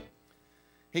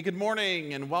Hey, good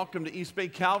morning and welcome to East Bay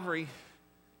Calvary.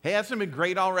 Hey, hasn't it been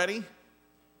great already?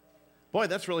 Boy,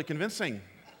 that's really convincing.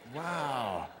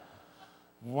 Wow.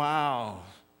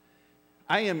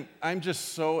 I'm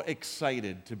just so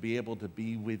excited to be able to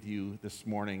be with you this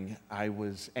morning. I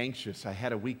was anxious. I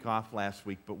had a week off last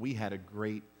week, but we had a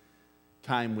great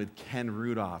time with Ken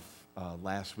Rudolph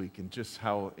last week and just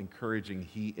how encouraging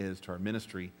he is to our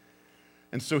ministry.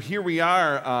 And so here we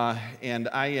are, and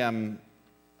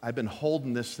I've been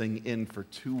holding this thing in for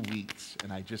 2 weeks,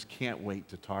 and I just can't wait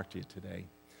to talk to you today.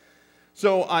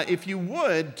 So if you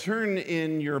would, turn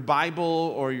in your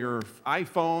Bible or your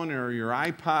iPhone or your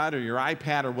iPod or your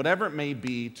iPad or whatever it may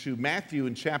be to Matthew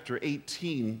in chapter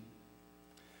 18.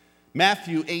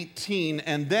 Matthew 18,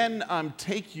 and then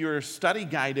take your study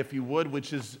guide, if you would,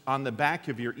 which is on the back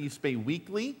of your East Bay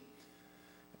Weekly.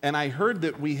 And I heard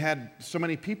that we had so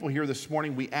many people here this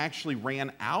morning, we actually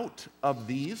ran out of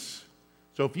these.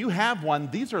 So if you have one,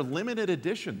 these are limited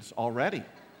editions already.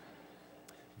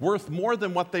 Worth more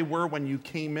than what they were when you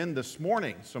came in this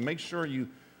morning. So make sure you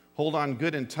hold on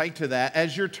good and tight to that.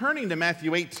 As you're turning to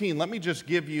Matthew 18, let me just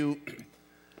give you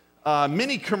a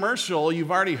mini commercial.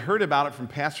 You've already heard about it from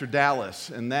Pastor Dallas,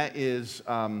 and that is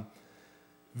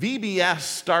VBS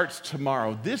starts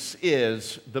tomorrow. This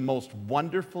is the most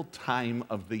wonderful time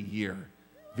of the year.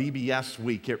 VBS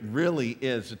week. It really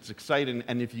is. It's exciting.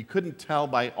 And if you couldn't tell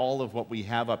by all of what we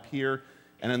have up here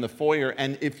and in the foyer,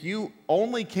 and if you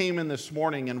only came in this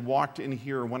morning and walked in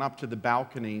here or went up to the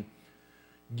balcony,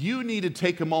 you need to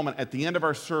take a moment at the end of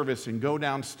our service and go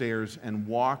downstairs and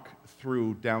walk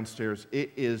through downstairs.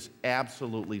 It is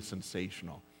absolutely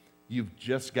sensational. You've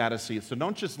just got to see it. So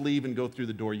don't just leave and go through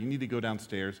the door. You need to go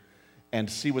downstairs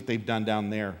and see what they've done down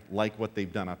there, like what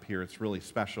they've done up here. It's really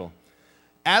special.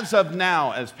 As of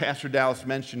now, as Pastor Dallas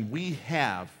mentioned, we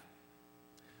have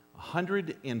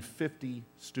 150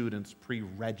 students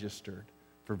pre-registered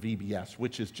for VBS,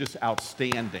 which is just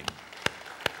outstanding.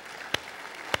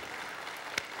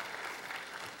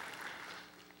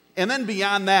 And then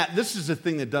beyond that, this is the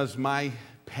thing that does my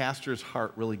pastor's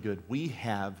heart really good. We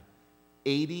have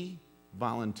 80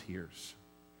 volunteers,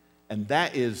 and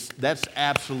that's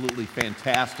absolutely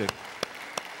fantastic.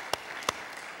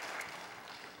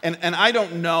 And I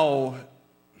don't know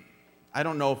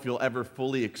if you'll ever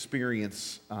fully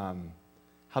experience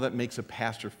how that makes a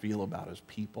pastor feel about his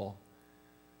people.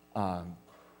 To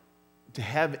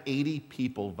have 80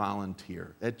 people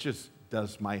volunteer, that just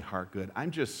does my heart good.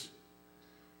 I'm just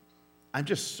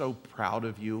so proud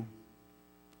of you.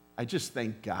 I just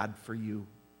thank God for you.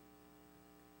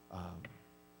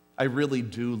 I really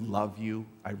do love you.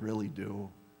 I really do.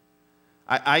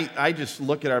 I just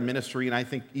look at our ministry and I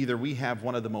think either we have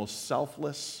one of the most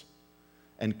selfless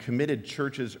and committed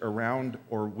churches around,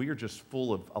 or we're just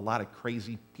full of a lot of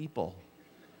crazy people.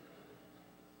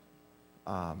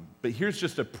 But here's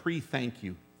just a pre-thank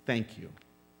you. Thank you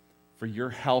for your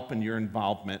help and your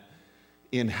involvement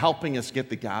in helping us get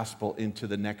the gospel into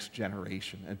the next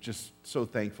generation. I'm just so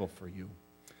thankful for you.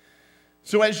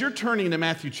 So as you're turning to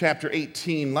Matthew chapter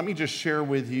 18, let me just share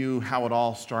with you how it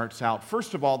all starts out.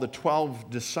 First of all, the 12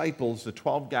 disciples, the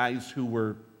 12 guys who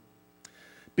were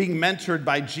being mentored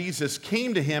by Jesus,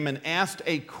 came to him and asked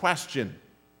a question.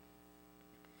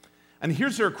 And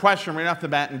here's their question right off the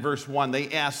bat in verse 1.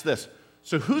 They asked this: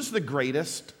 so who's the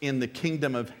greatest in the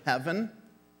kingdom of heaven?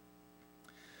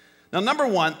 Now, number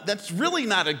one, that's really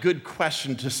not a good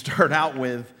question to start out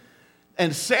with.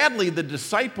 And sadly, the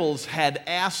disciples had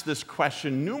asked this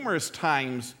question numerous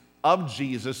times of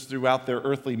Jesus throughout their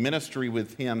earthly ministry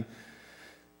with him.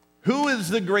 Who is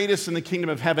the greatest in the kingdom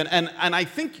of heaven? And I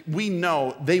think we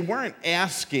know they weren't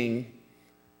asking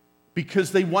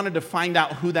because they wanted to find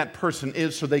out who that person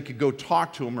is so they could go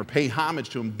talk to him or pay homage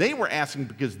to him. They were asking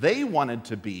because they wanted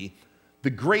to be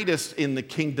the greatest in the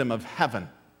kingdom of heaven.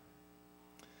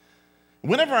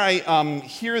 Whenever I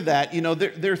hear that,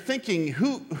 they're thinking,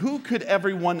 who could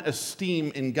everyone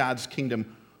esteem in God's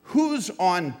kingdom? Who's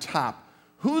on top?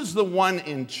 Who's the one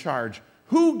in charge?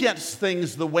 Who gets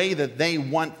things the way that they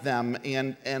want them?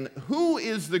 And who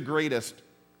is the greatest?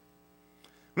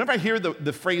 Whenever I hear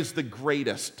the phrase the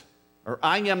greatest, or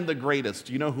I am the greatest,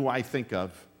 you know who I think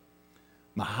of?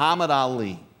 Muhammad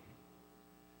Ali.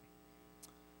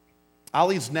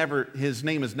 His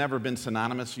name has never been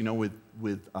synonymous,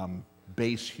 with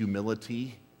base humility.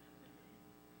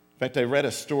 In fact, I read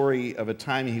a story of a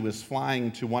time he was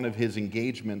flying to one of his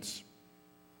engagements,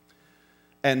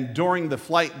 and during the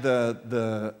flight,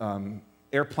 the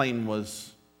airplane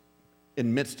was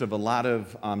in midst of a lot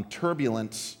of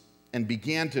turbulence and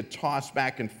began to toss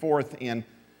back and forth, and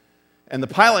the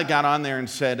pilot got on there and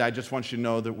said, I just want you to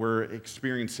know that we're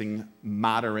experiencing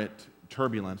moderate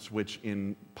turbulence, which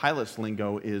in Pilate's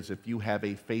lingo is if you have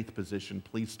a faith position,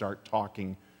 please start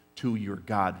talking to your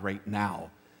God right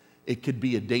now. It could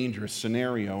be a dangerous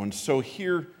scenario. And so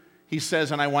here he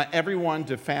says, and I want everyone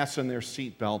to fasten their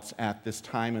seatbelts at this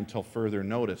time until further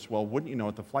notice. Well, wouldn't you know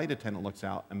it, the flight attendant looks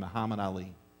out, and Muhammad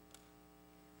Ali,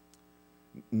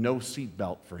 no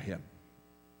seatbelt for him.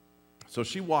 So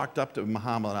she walked up to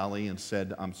Muhammad Ali and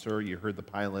said, sir, you heard the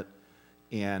pilot,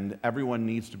 and everyone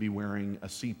needs to be wearing a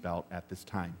seatbelt at this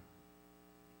time.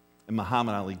 And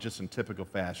Muhammad Ali, just in typical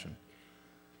fashion,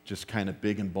 just kind of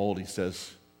big and bold, he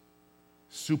says,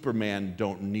 Superman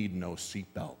don't need no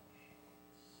seatbelt.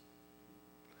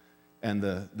 And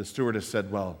the stewardess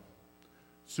said, well,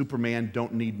 Superman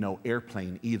don't need no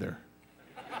airplane either.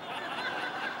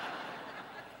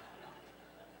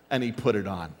 And he put it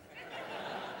on.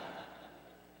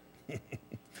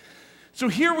 So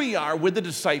here we are with the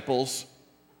disciples,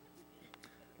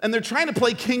 and they're trying to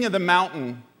play king of the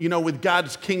mountain, with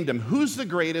God's kingdom. Who's the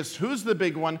greatest? Who's the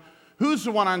big one? Who's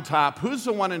the one on top? Who's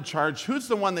the one in charge? Who's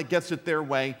the one that gets it their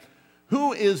way?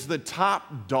 Who is the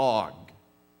top dog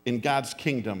in God's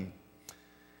kingdom?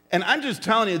 And I'm just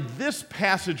telling you, this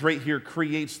passage right here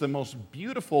creates the most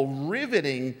beautiful,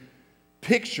 riveting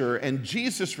picture, and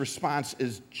Jesus' response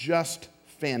is just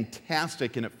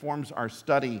fantastic, and it forms our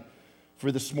study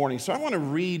for this morning. So I want to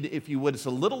read, if you would, it's a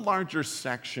little larger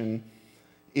section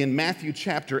in Matthew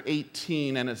chapter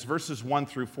 18, and it's verses 1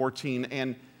 through 14.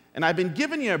 And I've been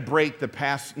giving you a break the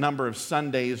past number of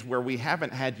Sundays where we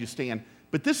haven't had you stand,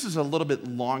 but this is a little bit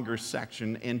longer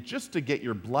section, and just to get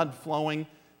your blood flowing,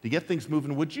 to get things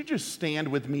moving, would you just stand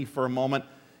with me for a moment?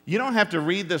 You don't have to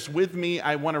read this with me.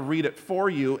 I want to read it for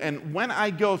you. And when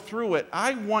I go through it,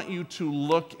 I want you to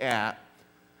look at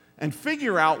and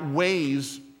figure out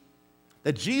ways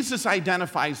that Jesus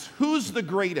identifies who's the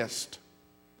greatest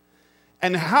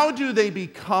and how do they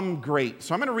become great.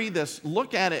 So I'm going to read this,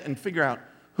 look at it, and figure out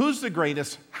who's the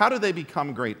greatest, how do they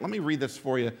become great. Let me read this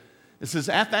for you. It says,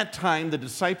 at that time, the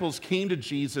disciples came to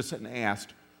Jesus and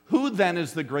asked, who then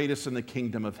is the greatest in the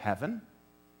kingdom of heaven?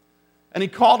 And he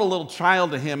called a little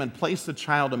child to him and placed the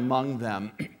child among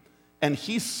them. And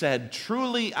he said,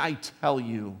 truly I tell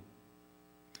you,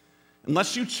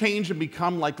 unless you change and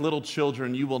become like little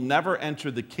children, you will never enter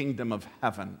the kingdom of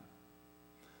heaven.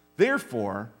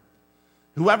 Therefore,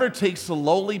 whoever takes the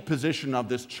lowly position of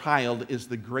this child is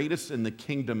the greatest in the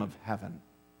kingdom of heaven.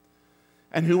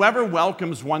 And whoever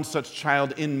welcomes one such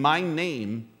child in my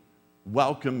name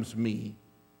welcomes me.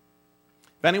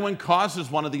 If anyone causes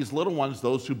one of these little ones,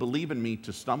 those who believe in me,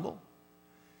 to stumble,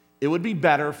 it would be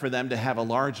better for them to have a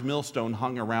large millstone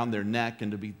hung around their neck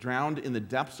and to be drowned in the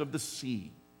depths of the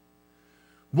sea.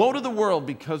 Woe to the world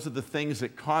because of the things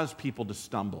that cause people to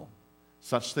stumble.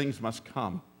 Such things must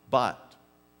come, but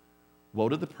woe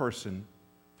to the person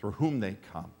through whom they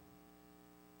come.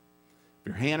 If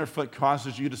your hand or foot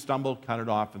causes you to stumble, cut it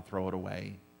off and throw it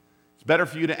away. It's better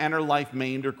for you to enter life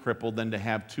maimed or crippled than to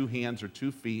have 2 hands or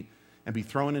 2 feet and be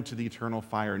thrown into the eternal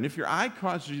fire. And if your eye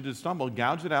causes you to stumble,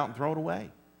 gouge it out and throw it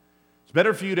away. It's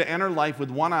better for you to enter life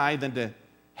with 1 eye than to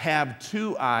have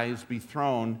 2 eyes be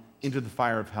thrown into the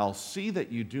fire of hell. See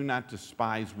that you do not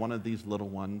despise one of these little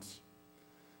ones.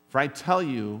 For I tell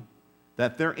you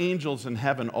that their angels in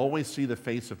heaven always see the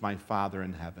face of my Father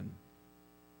in heaven.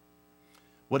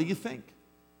 What do you think?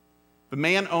 If a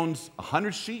man owns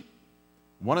 100 sheep,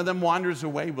 one of them wanders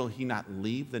away, will he not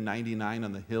leave the 99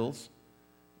 on the hills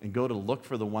and go to look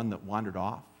for the one that wandered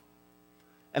off?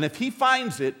 And if he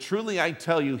finds it, truly I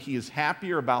tell you, he is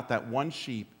happier about that one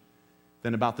sheep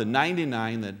than about the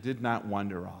 99 that did not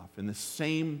wander off. In the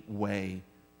same way,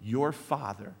 your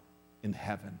Father in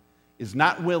heaven is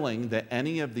not willing that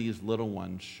any of these little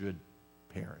ones should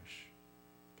perish.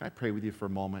 Can I pray with you for a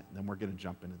moment, and then we're going to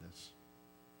jump into this.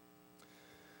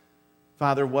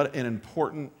 Father, what an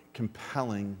important,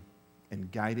 compelling,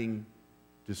 and guiding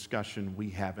discussion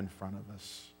we have in front of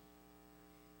us.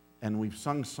 And we've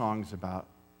sung songs about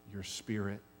your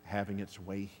Spirit having its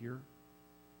way here.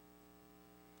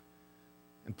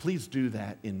 And please do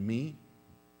that in me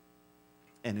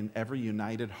and in every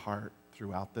united heart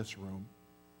throughout this room.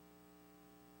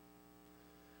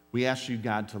 We ask you,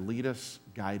 God, to lead us,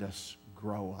 guide us,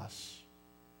 grow us.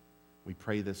 We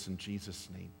pray this in Jesus'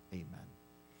 name. Amen.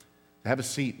 Have a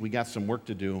seat. We got some work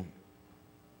to do.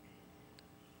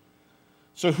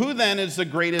 So who then is the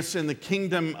greatest in the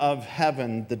kingdom of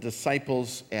heaven? The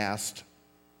disciples asked.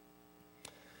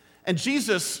 And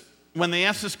Jesus, when they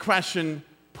asked this question,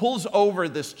 pulls over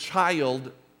this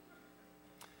child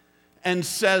and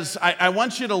says, I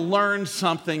want you to learn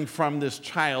something from this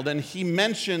child. And he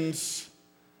mentions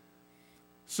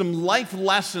some life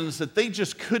lessons that they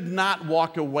just could not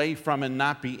walk away from and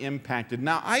not be impacted.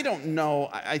 Now, I don't know.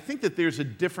 I think that there's a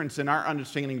difference in our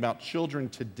understanding about children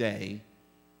today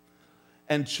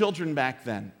and children back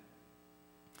then.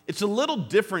 It's a little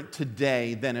different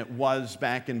today than it was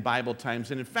back in Bible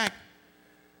times. And in fact,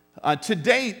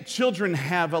 today, children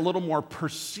have a little more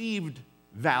perceived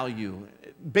value.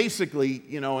 Basically,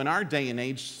 in our day and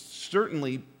age,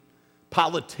 certainly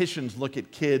politicians look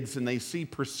at kids and they see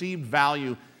perceived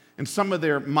value, and some of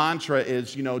their mantra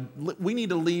is, we need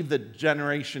to leave the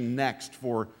generation next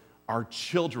for our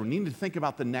children. We need to think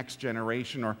about the next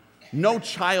generation, or no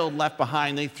child left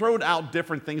behind. They throw out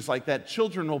different things like that.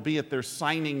 Children will be at their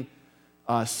signing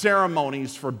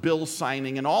ceremonies for bill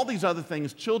signing and all these other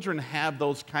things. Children have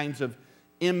those kinds of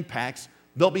impacts.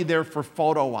 They'll be there for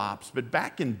photo ops. But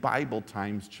back in Bible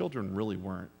times, children really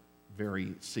weren't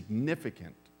very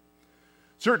significant.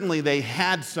 Certainly, they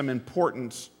had some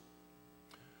importance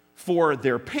for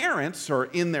their parents or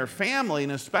in their family,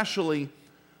 and especially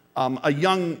a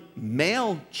young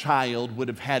male child would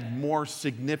have had more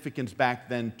significance back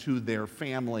then to their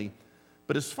family.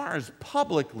 But as far as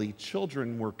publicly,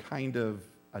 children were kind of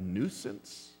a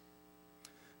nuisance.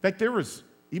 In fact, there was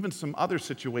even some other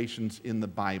situations in the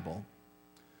Bible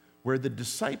where the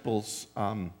disciples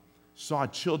saw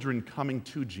children coming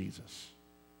to Jesus.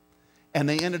 And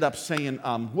they ended up saying,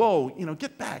 whoa,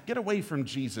 get back, get away from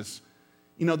Jesus.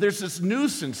 There's this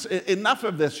nuisance. Enough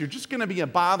of this. You're just going to be a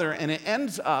bother. And it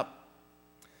ends up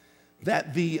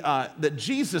that that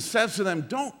Jesus says to them,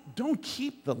 don't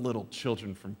keep the little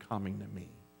children from coming to me.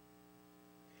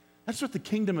 That's what the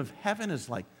kingdom of heaven is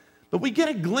like. But we get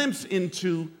a glimpse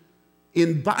into,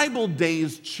 in Bible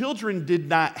days, children did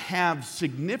not have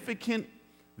significant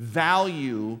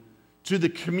value to the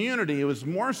community. It was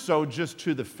more so just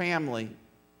to the family.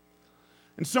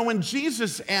 And so when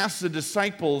Jesus asks the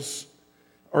disciples,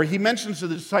 or he mentions to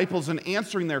the disciples in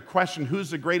answering their question,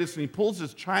 who's the greatest, and he pulls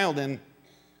his child in,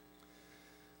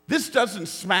 this doesn't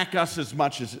smack us as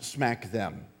much as it smacked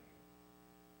them.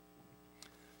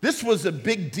 This was a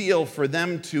big deal for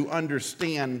them to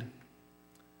understand.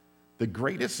 The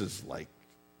greatest is like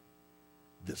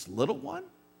this little one?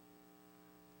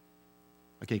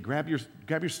 Okay, grab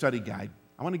your study guide.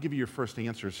 I want to give you your first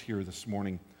answers here this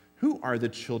morning. Who are the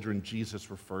children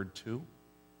Jesus referred to?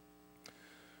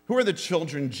 Who are the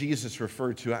children Jesus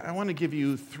referred to? I want to give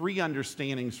you three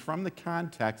understandings from the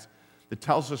context that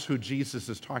tells us who Jesus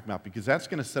is talking about, because that's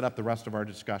going to set up the rest of our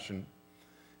discussion.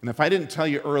 And if I didn't tell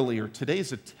you earlier,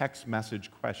 today's a text message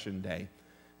question day.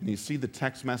 And you see the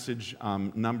text message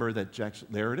number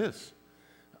there it is.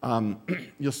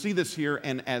 You'll see this here,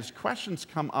 and as questions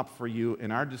come up for you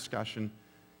in our discussion,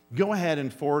 go ahead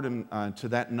and forward them to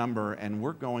that number, and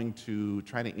we're going to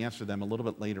try to answer them a little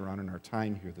bit later on in our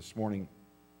time here this morning.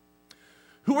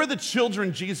 Who are the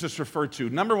children Jesus referred to?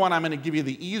 Number one, I'm going to give you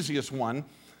the easiest one.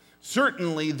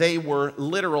 Certainly, they were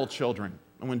literal children.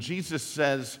 And when Jesus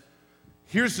says,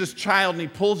 here's this child, and he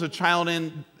pulls a child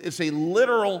in, it's a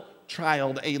literal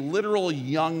child, a literal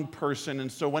young person.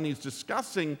 And so when he's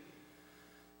discussing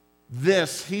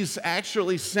this, he's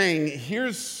actually saying,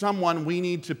 here's someone we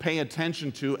need to pay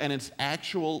attention to, and it's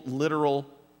actual literal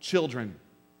children.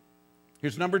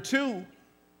 Here's number two.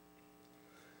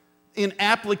 In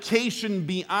application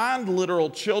beyond literal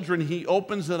children, he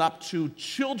opens it up to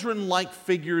children-like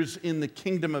figures in the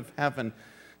kingdom of heaven.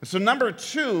 And so number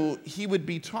two, he would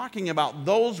be talking about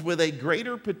those with a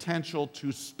greater potential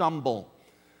to stumble.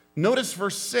 Notice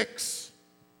verse 6.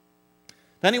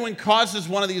 If anyone causes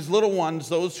one of these little ones,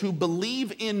 those who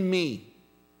believe in me.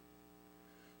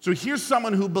 So here's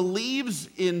someone who believes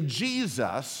in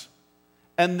Jesus,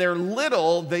 and they're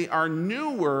little, they are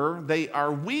newer, they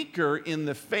are weaker in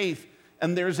the faith,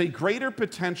 and there's a greater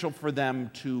potential for them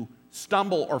to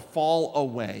stumble or fall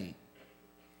away.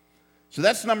 So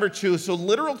that's number two. So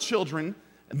literal children,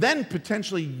 then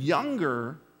potentially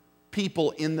younger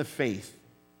people in the faith.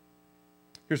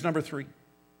 Here's number three.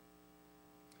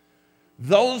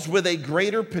 Those with a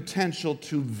greater potential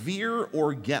to veer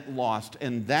or get lost,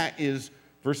 and that is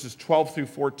verses 12 through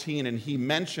 14, and he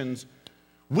mentions,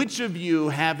 which of you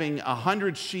having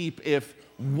 100 sheep, if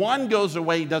one goes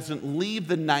away, doesn't leave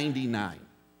the 99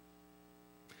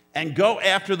 and go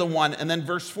after the one? And then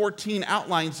verse 14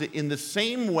 outlines it in the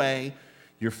same way,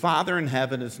 your Father in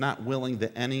heaven is not willing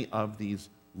that any of these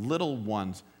little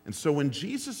ones. And so when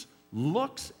Jesus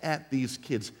looks at these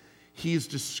kids, he's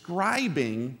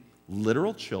describing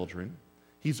literal children.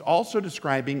 He's also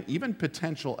describing even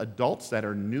potential adults that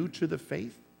are new to the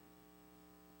faith,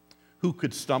 who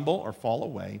could stumble or fall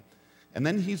away. And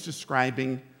then he's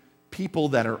describing people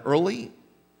that are early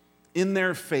in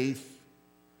their faith,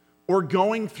 or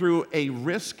going through a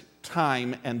risk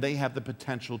time and they have the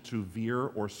potential to veer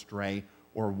or stray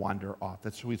or wander off.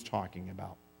 That's who he's talking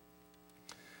about.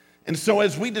 And so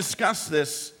as we discuss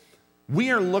this, we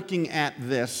are looking at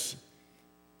this,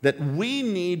 that we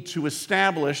need to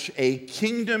establish a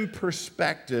kingdom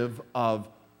perspective of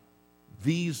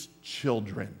these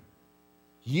children.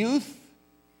 Youth,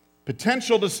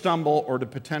 potential to stumble or the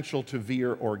potential to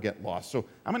veer or get lost. So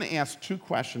I'm going to ask two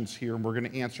questions here, and we're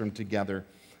going to answer them together.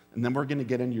 And then we're going to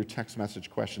get into your text message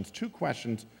questions. Two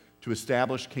questions to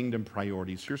establish kingdom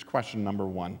priorities. Here's question number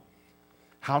one.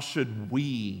 How should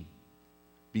we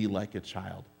be like a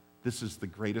child? This is the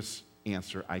greatest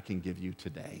answer I can give you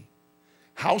today.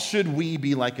 How should we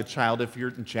be like a child? If you're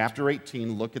in chapter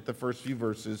 18, look at the first few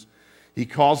verses. He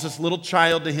calls this little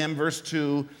child to him, verse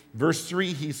 2. Verse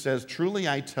 3, he says, "Truly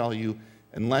I tell you,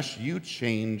 unless you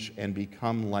change and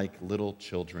become like little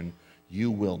children,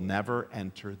 you will never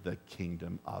enter the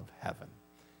kingdom of heaven."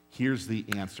 Here's the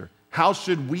answer. How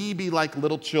should we be like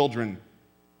little children?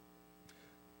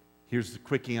 Here's the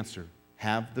quick answer.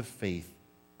 Have the faith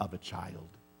of a child.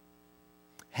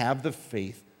 Have the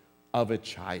faith of a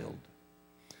child.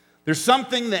 There's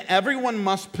something that everyone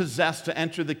must possess to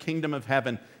enter the kingdom of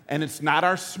heaven, and it's not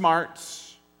our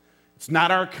smarts, it's not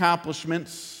our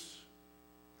accomplishments,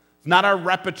 it's not our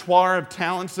repertoire of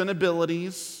talents and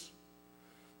abilities.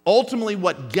 Ultimately,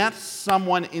 what gets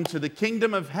someone into the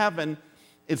kingdom of heaven,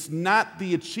 it's not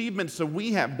the achievements that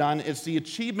we have done, it's the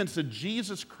achievements that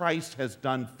Jesus Christ has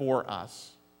done for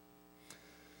us.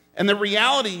 And the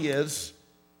reality is,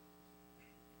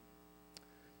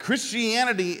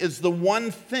 Christianity is the one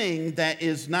thing that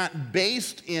is not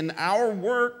based in our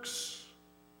works.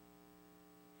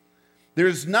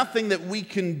 There's nothing that we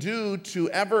can do to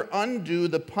ever undo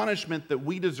the punishment that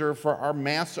we deserve for our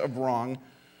mass of wrong.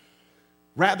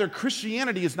 Rather,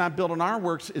 Christianity is not built on our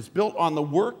works, it's built on the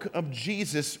work of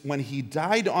Jesus when he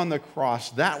died on the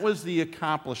cross. That was the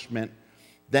accomplishment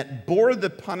that bore the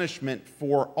punishment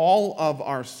for all of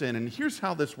our sin. And here's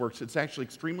how this works. It's actually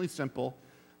extremely simple.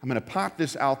 I'm going to pop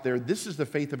this out there. This is the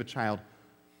faith of a child.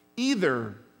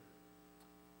 Either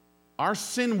our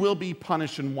sin will be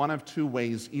punished in one of two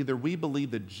ways. Either we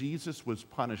believe that Jesus was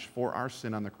punished for our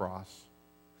sin on the cross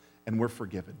and we're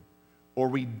forgiven, or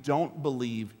we don't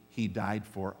believe he died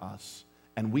for us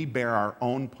and we bear our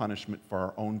own punishment for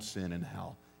our own sin in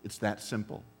hell. It's that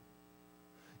simple.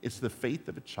 It's the faith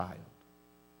of a child.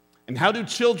 And how do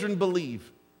children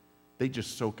believe? They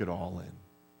just soak it all in.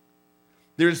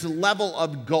 There's a level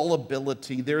of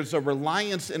gullibility. There's a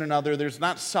reliance in another. There's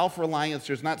not self-reliance.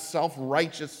 There's not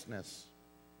self-righteousness.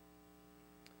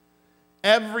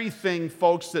 Everything,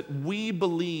 folks, that we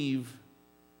believe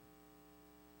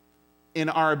in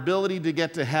our ability to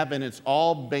get to heaven, it's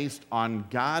all based on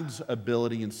God's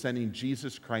ability in sending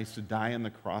Jesus Christ to die on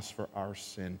the cross for our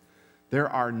sin. There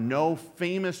are no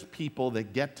famous people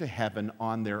that get to heaven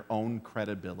on their own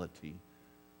credibility.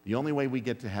 The only way we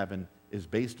get to heaven is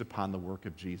based upon the work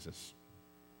of Jesus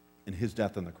and his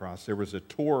death on the cross. There was a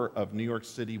tour of New York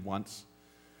City once,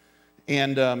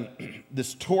 and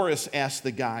this tourist asked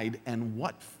the guide, "And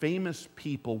what famous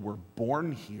people were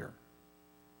born here?"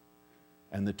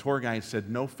 And the tour guide said,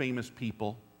 "No famous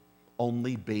people,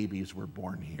 only babies were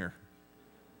born here."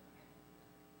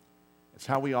 It's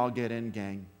how we all get in,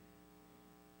 gang.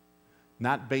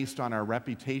 Not based on our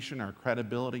reputation, our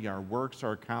credibility, our works,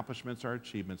 our accomplishments, our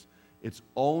achievements. It's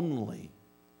only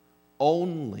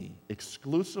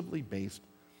exclusively based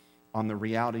on the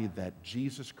reality that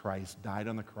Jesus Christ died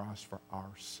on the cross for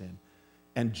our sin.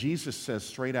 And Jesus says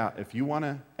straight out, if you want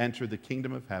to enter the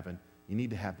kingdom of heaven, you need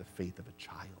to have the faith of a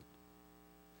child.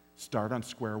 Start on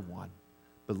square one.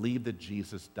 Believe that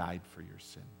Jesus died for your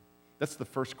sin. That's the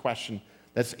first question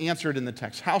that's answered in the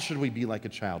text. How should we be like a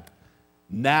child?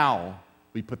 Now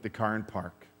we put the car in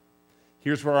park.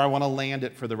 Here's where I want to land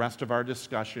it for the rest of our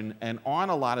discussion. And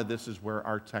on a lot of this is where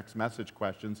our text message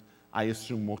questions, I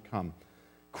assume, will come.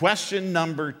 Question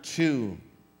number 2.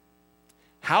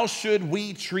 How should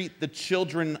we treat the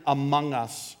children among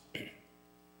us?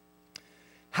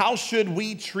 How should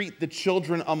we treat the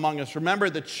children among us? Remember,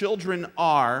 the children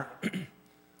are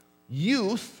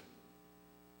youth.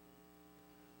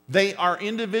 They are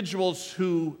individuals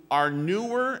who are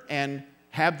newer and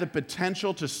have the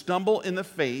potential to stumble in the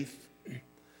faith.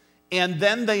 And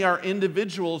then they are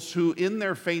individuals who, in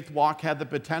their faith walk, have the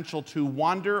potential to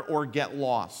wander or get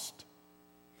lost.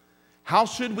 How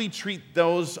should we treat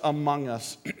those among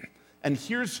us? And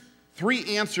here's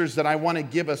 3 answers that I want to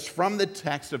give us from the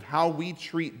text of how we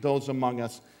treat those among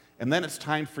us. And then it's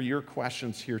time for your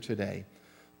questions here today.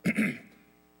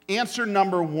 Answer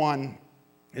number 1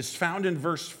 is found in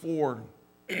verse 4.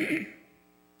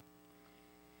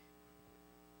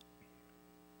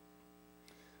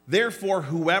 Therefore,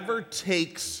 whoever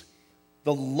takes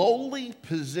the lowly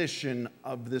position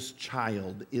of this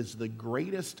child is the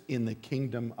greatest in the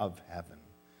kingdom of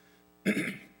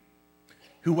heaven.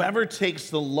 Whoever takes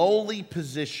the lowly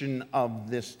position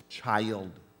of this child.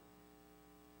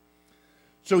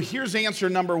 So here's answer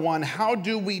number one. How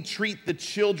do we treat the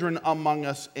children among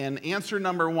us? And answer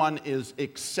number one is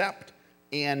accept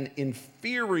an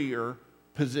inferior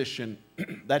position.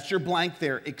 That's your blank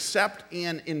there. Accept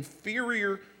an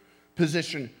inferior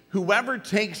position. Whoever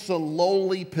takes the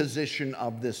lowly position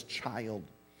of this child.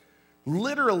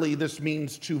 Literally, this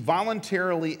means to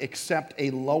voluntarily accept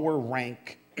a lower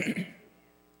rank.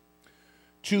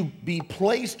 To be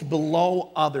placed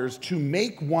below others, to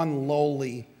make one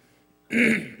lowly.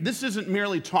 This isn't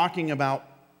merely talking about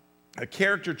a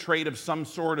character trait of some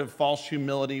sort of false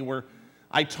humility where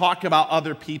I talk about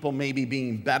other people maybe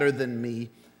being better than me.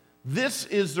 This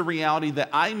is the reality that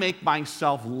I make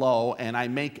myself low and I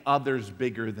make others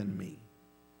bigger than me.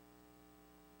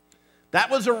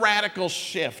 That was a radical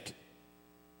shift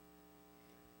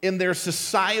in their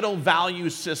societal value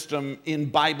system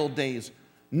in Bible days.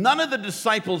 None of the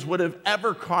disciples would have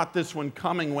ever caught this one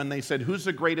coming when they said, who's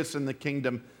the greatest in the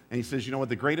kingdom? And he says, you know what,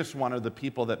 the greatest one are the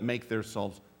people that make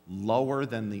themselves lower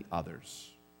than the others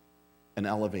and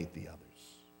elevate the others.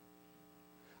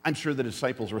 I'm sure the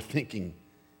disciples were thinking,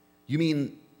 you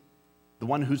mean the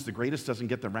one who's the greatest doesn't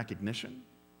get the recognition?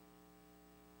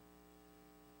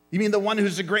 You mean the one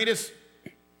who's the greatest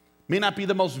may not be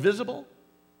the most visible?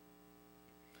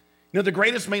 You know, the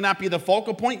greatest may not be the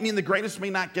focal point. You mean the greatest may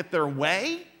not get their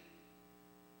way?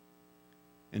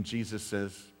 And Jesus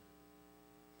says,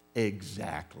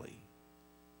 exactly.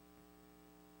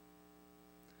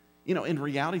 You know, in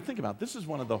reality, think about it. This is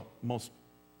one of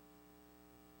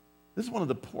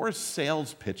the poorest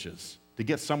sales pitches to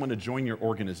get someone to join your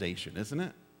organization, isn't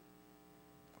it?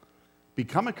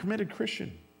 Become a committed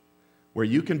Christian where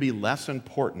you can be less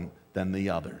important than the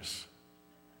others.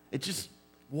 It just,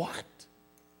 what?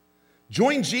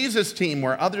 Join Jesus' team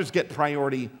where others get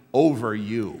priority over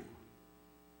you.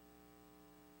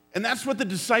 And that's what the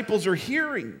disciples are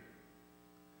hearing.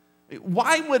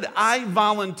 Why would I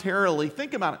voluntarily,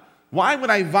 think about it, why would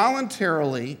I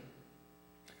voluntarily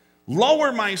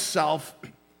lower myself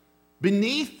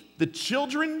beneath the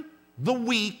children, the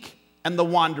weak, and the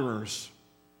wanderers?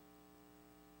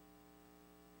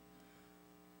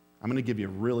 I'm going to give you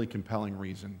a really compelling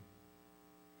reason.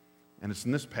 And it's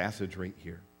in this passage right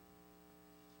here.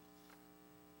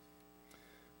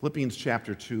 Philippians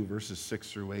chapter 2, verses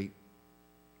 6 through 8.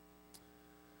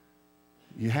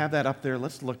 You have that up there.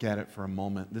 Let's look at it for a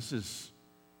moment. This is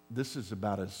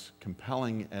about as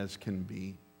compelling as can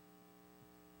be.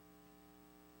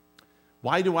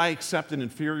 Why do I accept an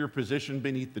inferior position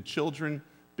beneath the children,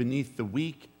 beneath the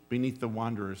weak, beneath the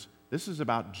wanderers? This is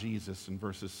about Jesus in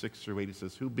verses 6 through 8. It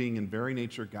says, who being in very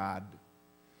nature God,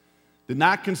 did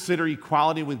not consider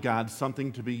equality with God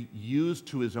something to be used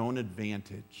to his own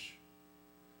advantage.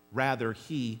 Rather,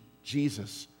 he,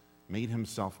 Jesus, made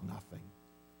himself nothing.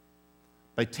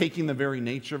 By taking the very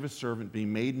nature of a servant,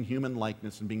 being made in human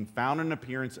likeness, and being found in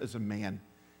appearance as a man,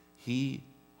 he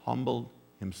humbled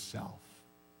himself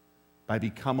by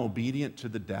becoming obedient to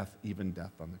the death, even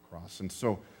death on the cross. And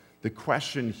so the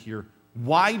question here,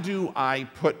 why do I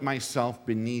put myself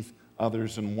beneath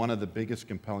others? And one of the biggest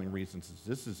compelling reasons is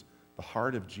this is the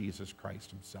heart of Jesus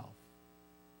Christ himself.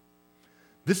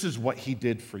 This is what he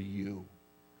did for you.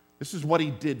 This is what he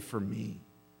did for me.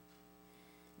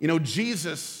 You know,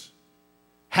 Jesus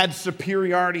had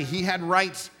superiority. He had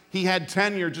rights. He had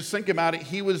tenure. Just think about it.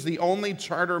 He was the only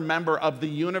charter member of the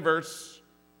universe.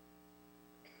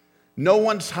 No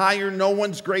one's higher, no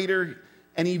one's greater.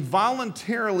 And he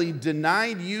voluntarily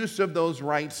denied use of those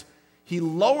rights. He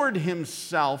lowered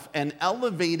himself and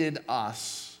elevated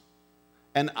us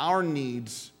and our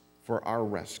needs for our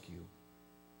rescue.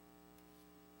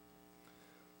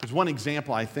 There's one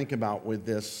example I think about with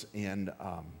this, and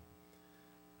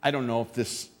I don't know if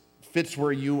this fits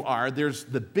where you are. There's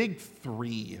the Big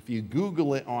Three. If you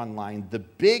Google it online, the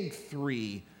Big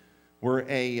Three were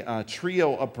a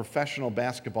trio of professional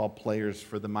basketball players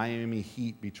for the Miami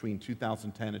Heat between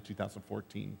 2010 and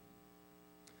 2014.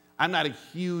 I'm not a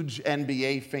huge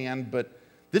NBA fan, but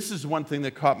this is one thing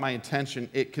that caught my attention.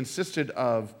 It consisted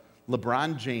of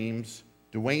LeBron James,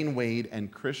 Dwayne Wade,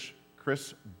 and Chris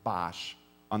Bosh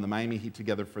on the Miami Heat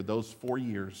together for those 4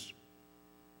 years.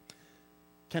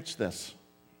 Catch this.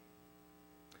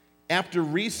 After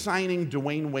re-signing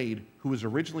Dwayne Wade, who was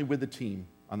originally with the team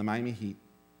on the Miami Heat,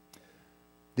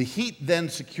 the Heat then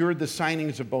secured the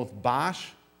signings of both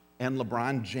Bosh and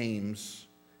LeBron James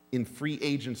in free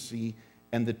agency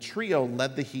and the trio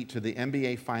led the Heat to the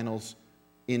NBA Finals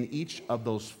in each of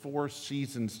those 4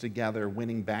 seasons together,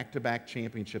 winning back-to-back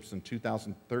championships in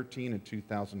 2013 and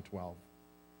 2012.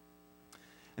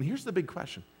 And here's the big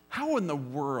question. How in the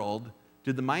world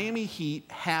did the Miami Heat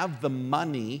have the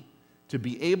money to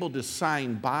be able to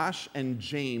sign Bosh and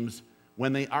James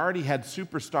when they already had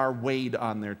superstar Wade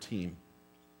on their team?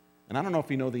 And I don't know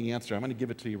if you know the answer. I'm going to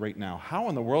give it to you right now. How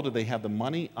in the world did they have the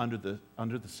money under the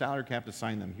salary cap to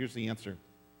sign them? Here's the answer.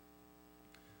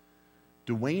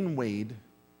 Dwayne Wade,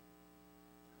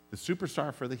 the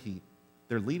superstar for the Heat,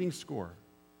 their leading scorer,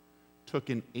 took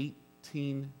an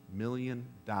 $18 million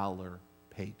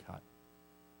pay cut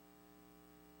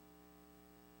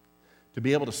to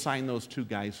be able to sign those 2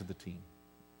 guys to the team.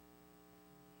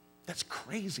 That's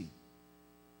crazy.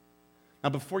 Now,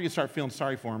 before you start feeling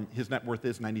sorry for him, his net worth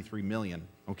is $93 million,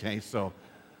 okay? So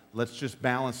let's just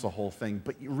balance the whole thing.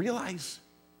 But you realize,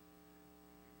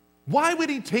 why would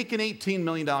he take an $18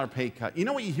 million pay cut? You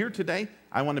know what you hear today?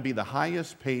 I want to be the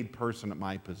highest paid person at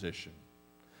my position.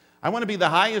 I want to be the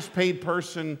highest paid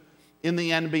person in the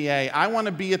NBA. I want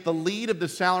to be at the lead of the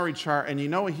salary chart. And you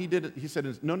know what he did? He said,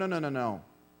 no.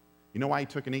 You know why he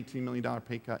took an $18 million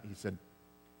pay cut? He said,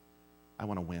 I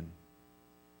want to win.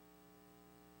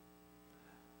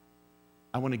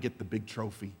 I want to get the big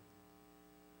trophy.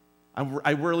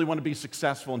 I really want to be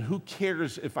successful. And who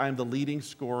cares if I'm the leading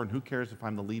scorer, and who cares if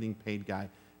I'm the leading paid guy?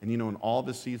 And you know, in all of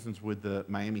his seasons with the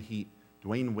Miami Heat,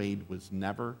 Dwayne Wade was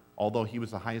never, although he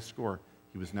was the highest scorer,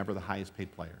 he was never the highest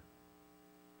paid player.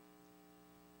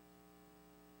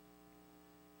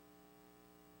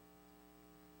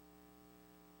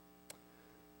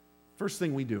 First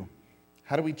thing we do,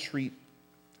 how do we treat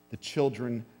the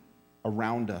children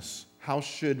around us? How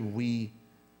should we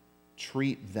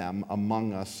treat them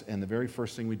among us? And the very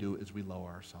first thing we do is we lower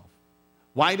ourselves.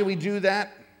 Why do we do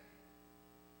that?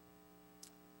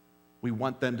 We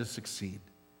want them to succeed.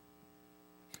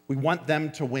 We want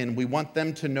them to win. We want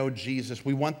them to know Jesus.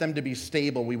 We want them to be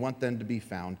stable. We want them to be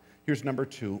found. Here's number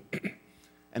 2,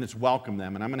 and it's welcome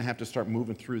them. And I'm going to have to start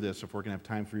moving through this if we're going to have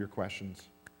time for your questions.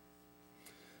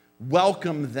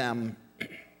 Welcome them.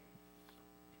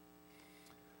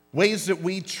 Ways that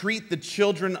we treat the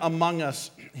children among us.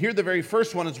 Here, the very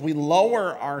first one is we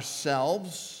lower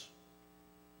ourselves.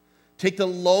 Take the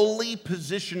lowly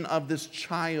position of this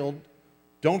child.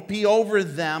 Don't be over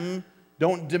them.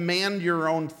 Don't demand your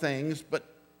own things, but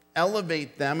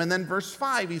elevate them. And then verse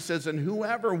 5, he says, and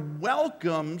whoever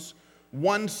welcomes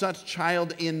one such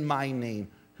child in my name.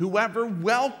 Whoever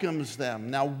welcomes them.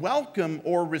 Now, welcome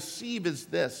or receive is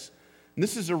this. And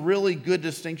this is a really good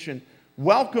distinction.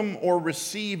 Welcome or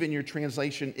receive in your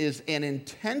translation is an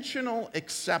intentional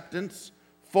acceptance,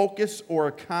 focus, or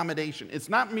accommodation. It's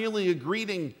not merely a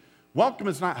greeting. Welcome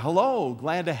is not, hello,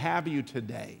 glad to have you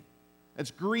today.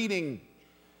 It's greeting.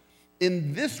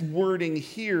 In this wording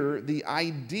here, the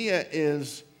idea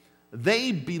is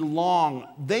they belong.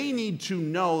 They need to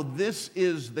know this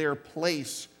is their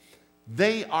place.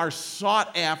 They are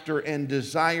sought after and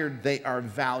desired. They are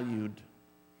valued.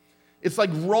 It's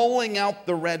like rolling out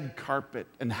the red carpet.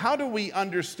 And how do we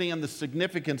understand the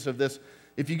significance of this?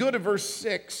 If you go to verse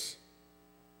 6,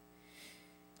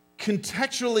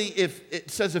 contextually, if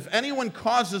it says, if anyone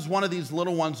causes one of these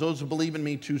little ones, those who believe in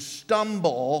me, to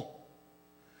stumble,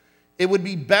 it would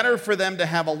be better for them to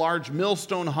have a large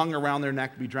millstone hung around their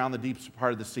neck to be drowned in the deepest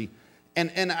part of the sea.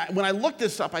 When I looked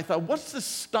this up, I thought, what's the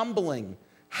stumbling?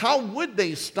 How would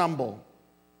they stumble?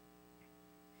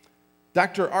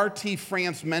 Dr. R.T.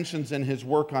 France mentions in his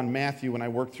work on Matthew, when I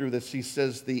worked through this, he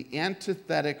says the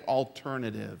antithetic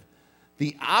alternative,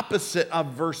 the opposite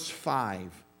of verse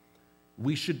 5,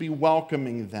 we should be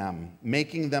welcoming them,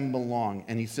 making them belong.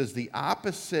 And he says the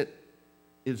opposite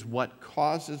is what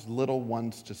causes little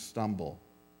ones to stumble.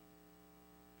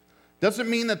 Doesn't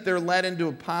mean that they're led into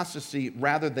apostasy.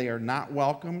 Rather, they are not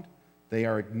welcomed, they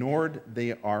are ignored,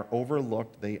 they are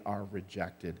overlooked, they are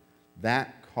rejected.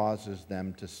 That causes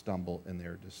them to stumble in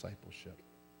their discipleship.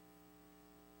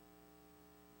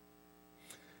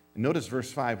 And notice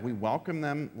verse 5, we welcome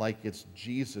them like it's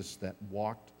Jesus that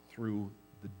walked through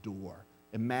the door.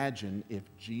 Imagine if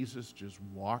Jesus just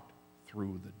walked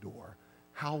through the door.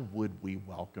 How would we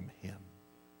welcome him?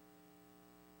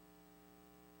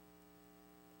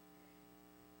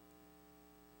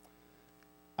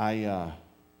 When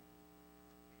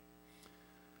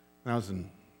I was in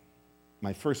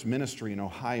my first ministry in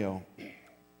Ohio,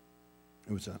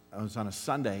 I was on a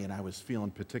Sunday, and I was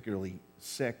feeling particularly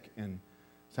sick and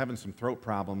was having some throat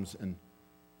problems, and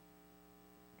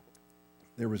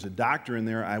there was a doctor in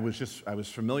there. I was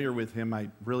familiar with him. I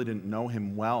really didn't know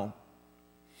him well.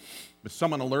 But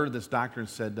someone alerted this doctor and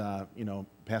said,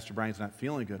 Pastor Brian's not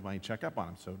feeling good. Why don't you check up on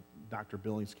him? So Dr.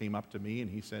 Billings came up to me and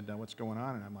he said, what's going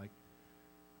on? And I'm like,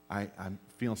 I'm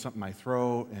feeling something in my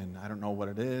throat and I don't know what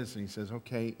it is. And he says,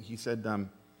 okay. He said,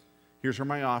 here's where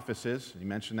my office is. And he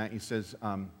mentioned that. He says,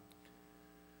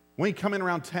 when you come in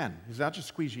around 10, he says, I'll just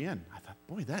squeeze you in. I thought,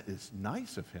 boy, that is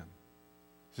nice of him.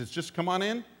 He says, just come on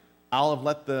in. I'll have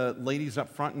let the ladies up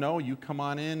front know. You come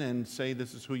on in and say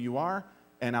this is who you are,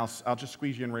 and I'll just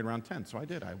squeeze you in right around 10. So I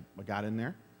did. I got in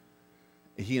there.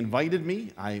 He invited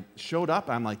me. I showed up.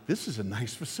 I'm like, this is a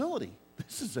nice facility.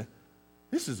 This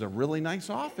is a really nice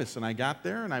office. And I got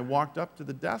there, and I walked up to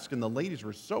the desk, and the ladies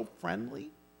were so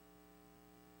friendly.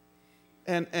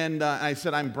 And I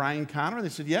said, I'm Brian Connor. They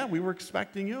said, yeah, we were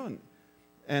expecting you.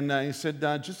 And he said,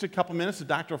 just a couple minutes, the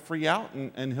doctor will free out,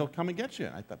 and he'll come and get you.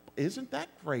 And I thought, isn't that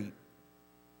great?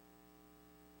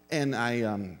 And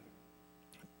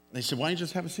they said, why don't you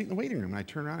just have a seat in the waiting room? And I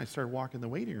turned around, I started walking in the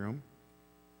waiting room.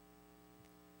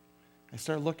 I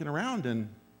started looking around, and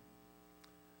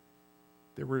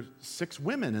there were 6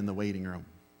 women in the waiting room.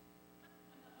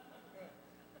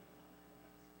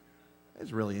 It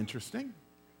was really interesting.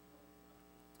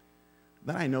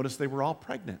 Then I noticed they were all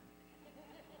pregnant.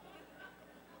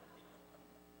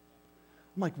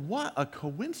 I'm like, what a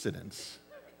coincidence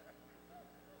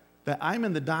that I'm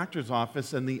in the doctor's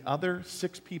office and the other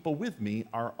 6 people with me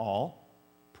are all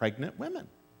pregnant women.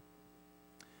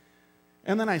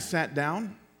 And then I sat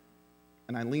down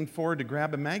and I leaned forward to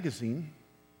grab a magazine,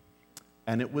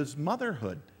 and it was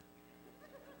Motherhood.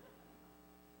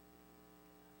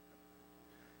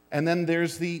 And then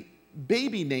there's the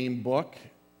baby name book,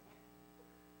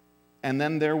 and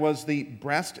then there was the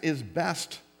Breast is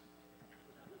Best.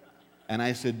 And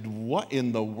I said, what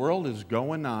in the world is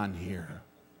going on here?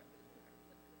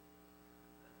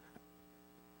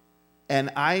 And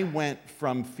I went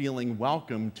from feeling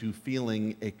welcome to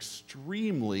feeling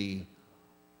extremely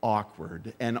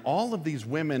awkward. And all of these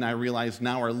women, I realize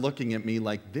now, are looking at me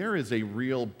like there is a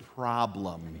real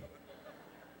problem.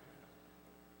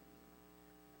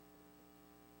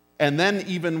 And then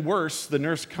even worse, the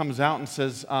nurse comes out and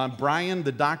says, Brian,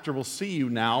 the doctor will see you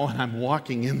now. And I'm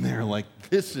walking in there like,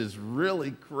 this is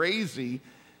really crazy.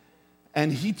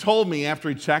 And he told me after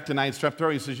he checked and I had strep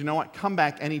throat, he says, you know what, come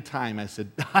back anytime. I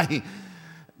said,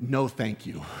 no, thank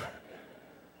you.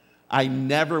 I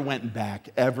never went back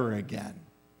ever again.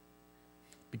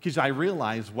 Because I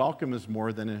realized welcome is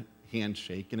more than a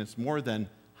handshake, and it's more than,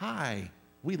 hi,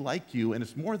 we like you, and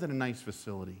it's more than a nice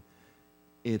facility.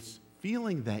 It's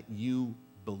feeling that you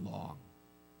belong.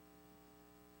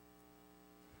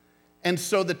 And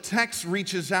so the text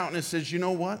reaches out and it says, you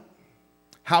know what?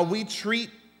 How we treat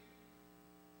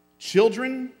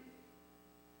children,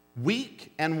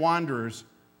 weak, and wanderers,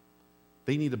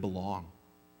 they need to belong.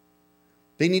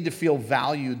 They need to feel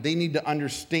valued. They need to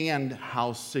understand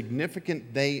how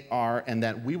significant they are and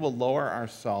that we will lower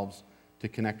ourselves to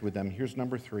connect with them. Here's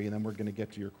number 3, and then we're going to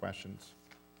get to your questions.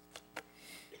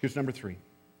 Here's number 3.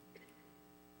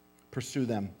 Pursue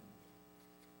them.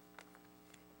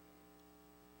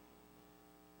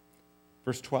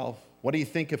 Verse 12. What do you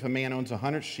think if a man owns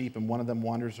 100 sheep and one of them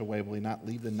wanders away? Will he not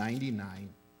leave the 99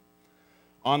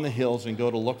 on the hills and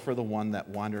go to look for the one that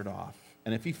wandered off?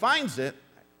 And if he finds it,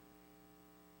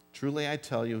 truly I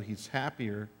tell you, he's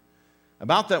happier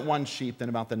about that one sheep than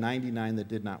about the 99 that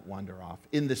did not wander off.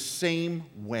 In the same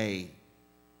way,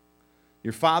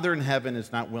 your Father in heaven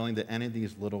is not willing that any of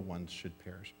these little ones should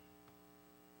perish.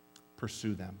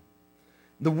 Pursue them.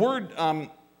 The word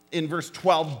in verse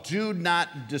 12, do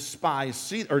not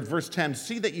despise, or verse 10,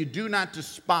 see that you do not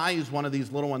despise one of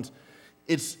these little ones.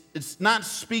 It's not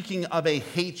speaking of a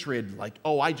hatred, like,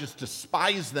 oh, I just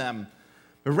despise them,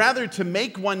 but rather to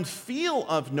make one feel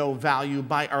of no value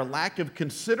by our lack of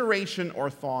consideration or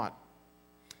thought.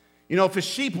 You know, if a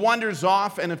sheep wanders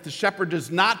off and if the shepherd does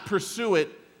not pursue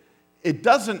it,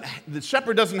 the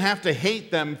shepherd doesn't have to hate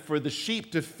them for the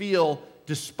sheep to feel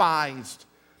despised.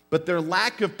 But their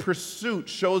lack of pursuit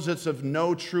shows it's of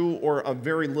no true or of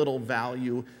very little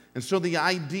value. And so the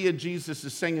idea Jesus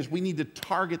is saying is we need to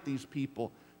target these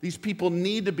people. These people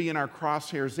need to be in our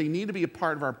crosshairs. They need to be a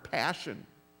part of our passion.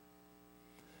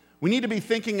 We need to be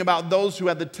thinking about those who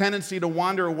have the tendency to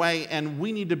wander away, and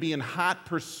we need to be in hot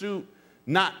pursuit,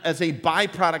 not as a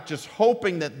byproduct, just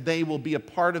hoping that they will be a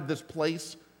part of this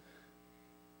place,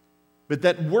 but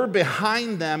that we're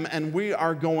behind them and we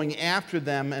are going after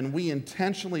them and we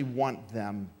intentionally want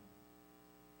them.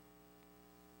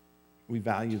 We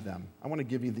value them. I want to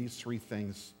give you these 3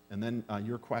 things and then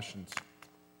your questions.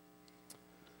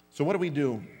 So what do we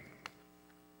do?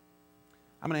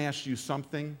 I'm going to ask you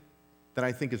something that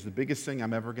I think is the biggest thing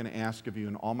I'm ever going to ask of you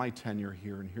in all my tenure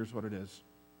here, and here's what it is.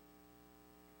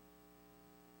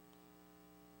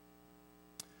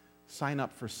 Sign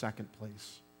up for second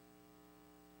place.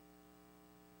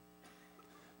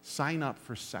 Sign up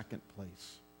for second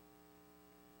place.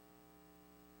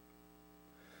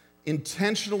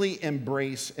 Intentionally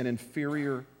embrace an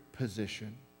inferior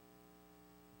position.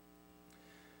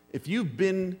 If you've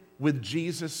been with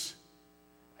Jesus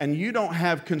and you don't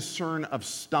have concern of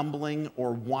stumbling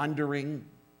or wandering,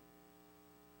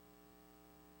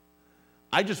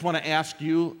 I just want to ask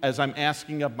you, as I'm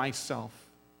asking of myself,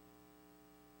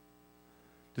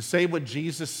 to say what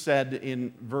Jesus said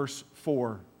in verse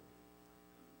 4.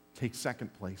 Take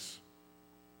second place.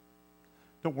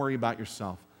 Don't worry about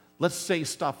yourself. Let's say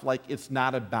stuff like, it's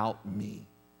not about me.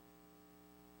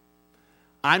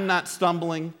 I'm not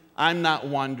stumbling. I'm not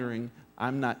wandering.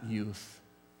 I'm not youth.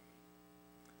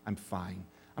 I'm fine.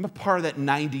 I'm a part of that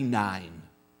 99.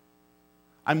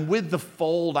 I'm with the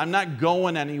fold. I'm not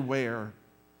going anywhere.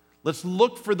 Let's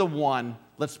look for the one.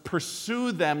 Let's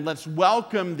pursue them. Let's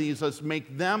welcome these. Let's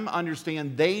make them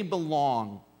understand they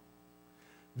belong.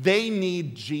 They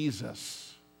need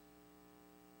Jesus.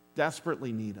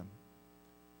 Desperately need him.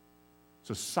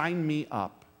 So sign me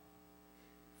up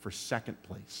for second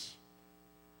place.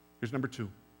 Here's number 2.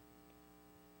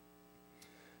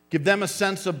 Give them a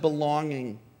sense of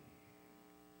belonging.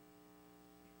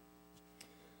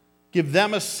 Give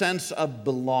them a sense of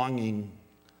belonging,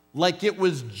 like it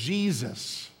was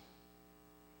Jesus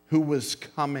who was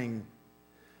coming.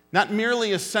 Not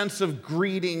merely a sense of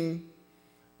greeting,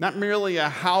 not merely a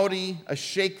howdy, a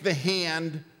shake the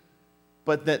hand,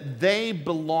 but that they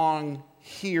belong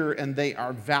here and they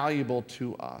are valuable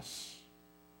to us.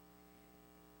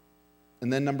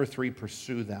 And then number 3,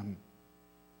 pursue them.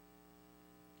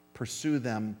 Pursue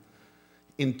them.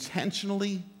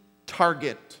 Intentionally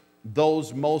target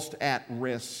those most at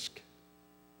risk.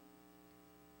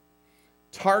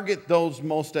 Target those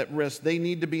most at risk. They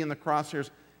need to be in the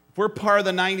crosshairs. If we're part of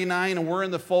the 99 and we're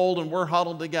in the fold and we're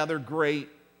huddled together, great.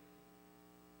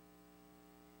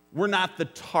 We're not the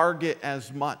target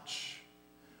as much.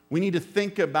 We need to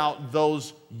think about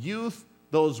those youth,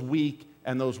 those weak,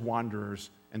 and those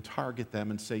wanderers and target them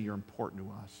and say, you're important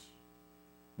to us.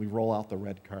 We roll out the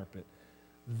red carpet.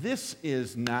 This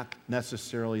is not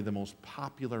necessarily the most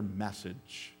popular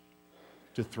message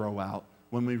to throw out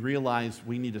when we realize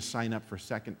we need to sign up for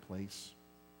second place.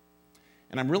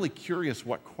 And I'm really curious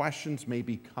what questions may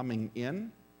be coming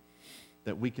in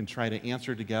that we can try to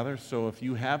answer together. So if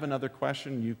you have another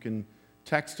question, you can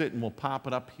text it and we'll pop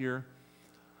it up here.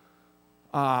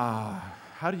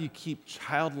 How do you keep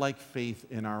childlike faith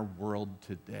in our world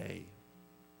today?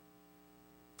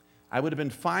 I would have been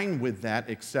fine with that,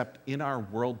 except in our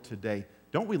world today.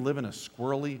 Don't we live in a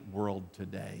squirrely world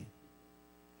today?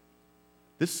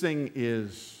 This thing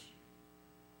is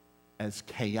as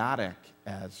chaotic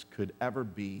as could ever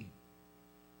be.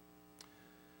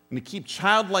 And to keep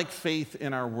childlike faith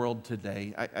in our world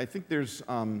today, I think there's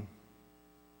an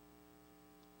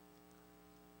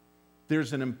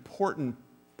important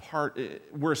part.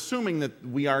 We're assuming that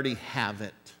we already have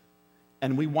it,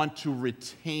 and we want to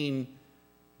retain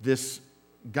this,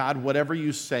 God, whatever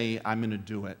you say, I'm going to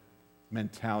do it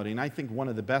mentality. And I think one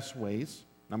of the best ways,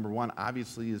 number 1,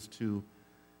 obviously, is to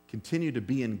continue to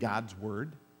be in God's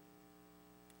Word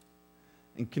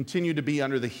and continue to be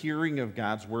under the hearing of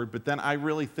God's Word. But then I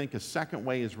really think a second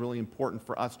way is really important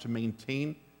for us to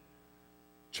maintain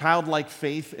childlike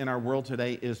faith in our world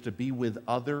today is to be with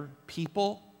other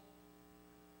people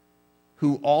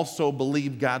who also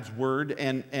believe God's Word.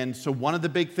 And so one of the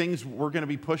big things we're going to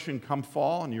be pushing come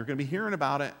fall, and you're going to be hearing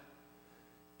about it,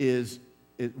 is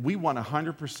we want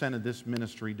 100% of this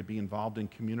ministry to be involved in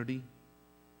community,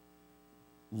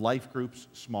 life groups,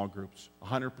 small groups,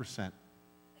 100%.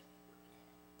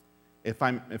 If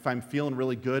I'm feeling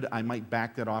really good, I might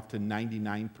back that off to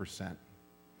 99%.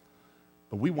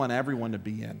 But we want everyone to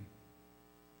be in.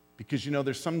 Because,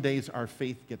 there's some days our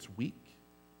faith gets weak.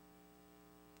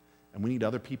 And we need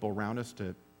other people around us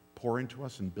to pour into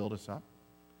us and build us up.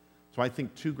 So I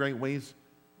think 2 great ways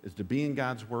is to be in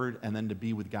God's Word and then to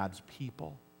be with God's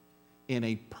people in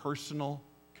a personal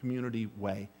community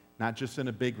way. Not just in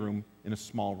a big room, in a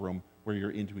small room where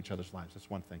you're into each other's lives. That's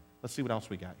one thing. Let's see what else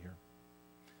we got here.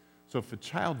 So if a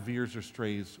child veers or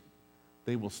strays,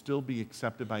 they will still be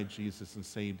accepted by Jesus and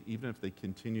saved even if they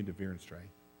continue to veer and stray.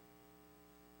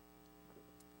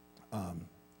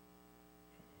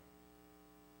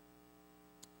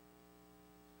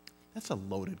 That's a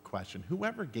loaded question.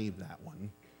 Whoever gave that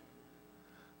one.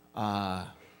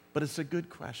 But it's a good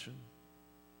question.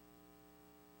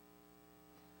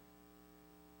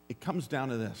 It comes down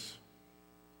to this.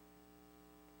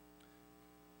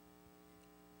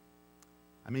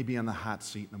 I may be on the hot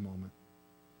seat in a moment.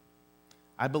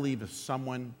 I believe if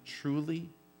someone truly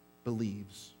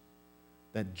believes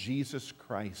that Jesus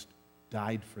Christ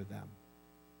died for them,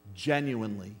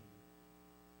 genuinely,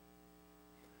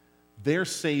 they're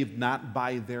saved not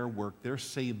by their work, they're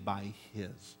saved by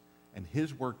His. And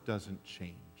His work doesn't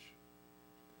change.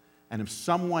 And if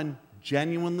someone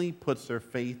genuinely puts their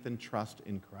faith and trust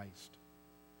in Christ,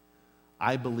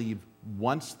 I believe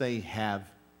once they have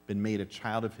been made a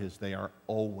child of His, they are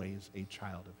always a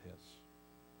child of His.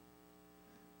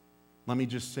 Let me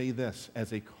just say this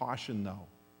as a caution, though.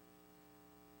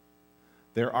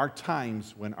 There are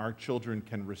times when our children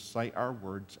can recite our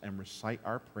words and recite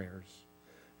our prayers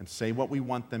and say what we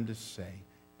want them to say,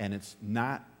 and it's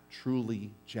not truly,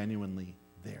 genuinely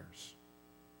theirs.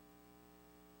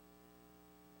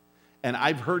 And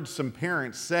I've heard some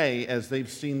parents say, as they've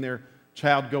seen their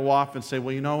child go off and say,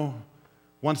 well, you know,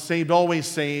 once saved, always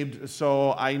saved,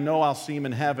 so I know I'll see them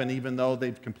in heaven even though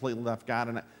they've completely left God.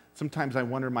 And sometimes I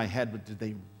wonder in my head, but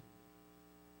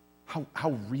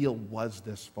how real was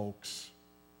this, folks?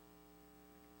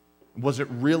 Was it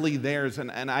really theirs?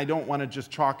 And I don't want to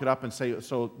just chalk it up and say,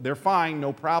 so they're fine,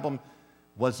 no problem.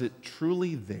 Was it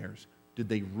truly theirs? Did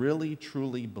they really,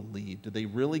 truly believe? Did they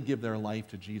really give their life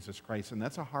to Jesus Christ? And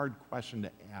that's a hard question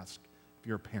to ask if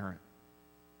you're a parent.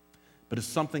 But it's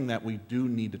something that we do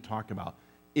need to talk about.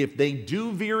 If they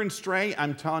do veer and stray,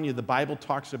 I'm telling you, the Bible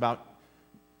talks about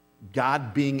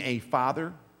God being a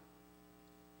father,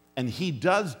 and He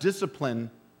does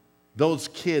discipline those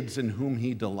kids in whom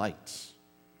He delights.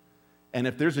 And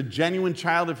if there's a genuine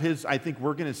child of His, I think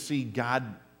we're going to see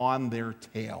God on their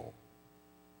tail.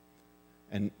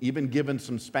 And even given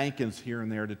some spankings here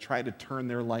and there to try to turn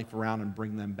their life around and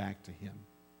bring them back to Him.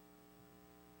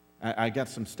 I got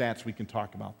some stats. We can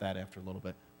talk about that after a little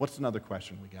bit. What's another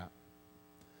question we got?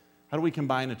 How do we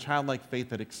combine a childlike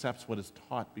faith that accepts what is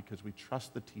taught because we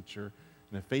trust the teacher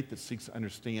and a faith that seeks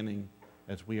understanding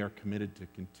as we are committed to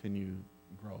continue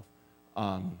growth?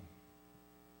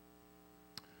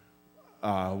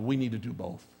 We need to do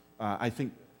both. I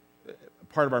think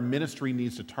part of our ministry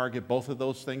needs to target both of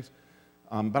those things.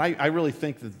 But I really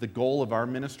think that the goal of our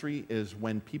ministry is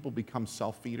when people become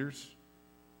self-feeders.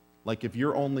 Like if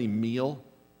your only meal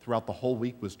throughout the whole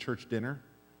week was church dinner,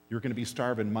 you're going to be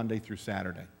starving Monday through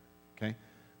Saturday. Okay?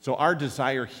 So our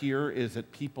desire here is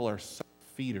that people are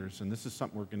self-feeders, and this is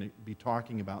something we're going to be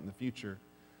talking about in the future.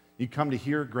 You come to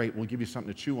here, great, we'll give you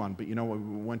something to chew on, but you know what,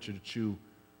 we want you to chew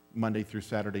Monday through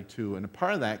Saturday too. And a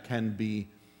part of that can be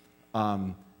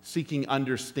seeking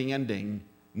understanding,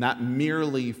 not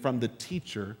merely from the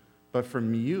teacher, but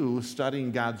from you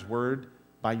studying God's Word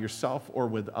by yourself or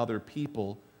with other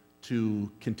people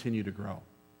to continue to grow.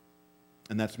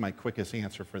 And that's my quickest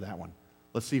answer for that one.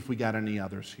 Let's see if we got any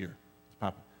others here.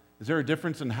 Is there a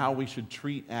difference in how we should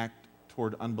act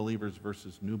toward unbelievers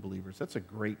versus new believers? That's a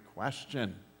great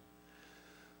question.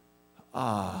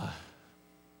 I'm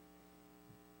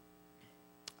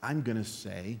going to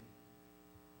say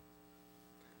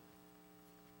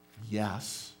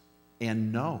yes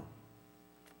and no.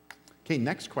 Okay,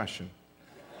 next question.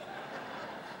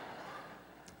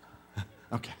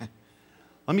 Okay.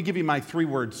 Let me give you my 3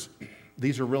 words.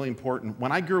 These are really important.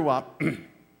 When I grew up,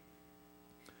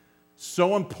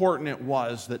 so important it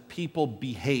was that people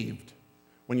behaved.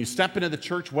 When you step into the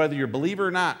church, whether you're a believer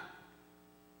or not,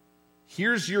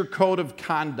 here's your code of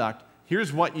conduct.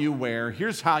 Here's what you wear.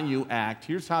 Here's how you act.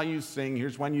 Here's how you sing.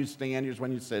 Here's when you stand. Here's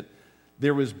when you sit.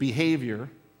 There was behavior.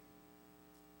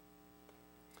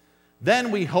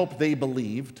 Then we hoped they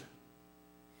believed,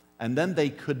 and then they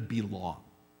could belong.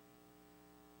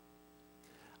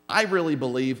 I really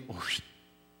believe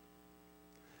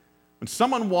when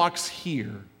someone walks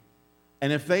here,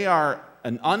 and if they are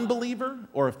an unbeliever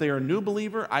or if they are a new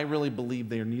believer, I really believe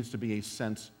there needs to be a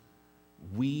sense,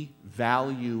 we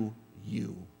value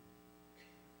you.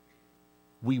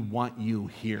 We want you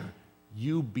here.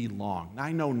 You belong.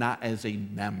 I know not as a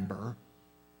member,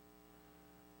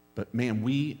 but man,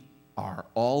 we are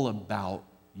all about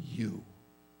you.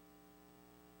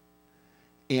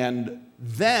 And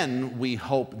then we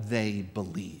hope they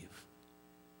believe.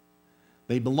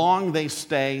 They belong, they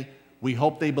stay, we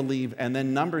hope they believe. And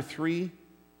then number 3,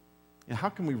 how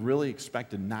can we really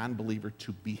expect a non-believer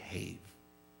to behave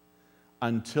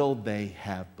until they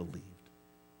have believed?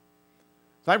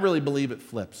 So I really believe it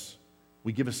flips.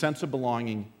 We give a sense of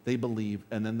belonging, they believe,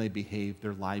 and then they behave,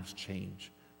 their lives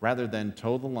change. Rather than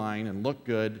toe the line and look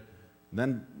good, and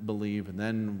then believe, and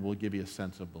then we'll give you a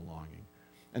sense of belonging.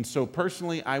 And so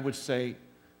personally, I would say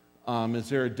Is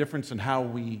there a difference in how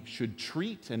we should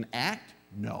treat and act?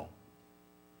 No.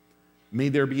 May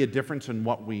there be a difference in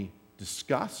what we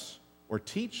discuss or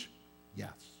teach?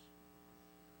 Yes.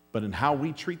 But in how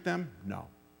we treat them? No.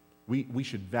 We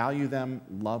should value them,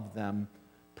 love them,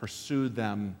 pursue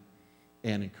them,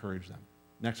 and encourage them.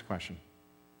 Next question.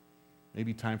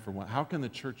 Maybe time for one. How can the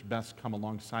church best come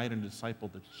alongside and disciple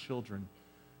the children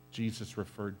Jesus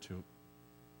referred to?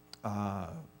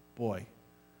 Boy,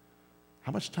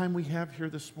 how much time we have here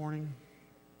this morning?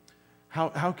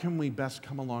 How can we best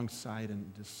come alongside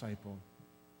and disciple?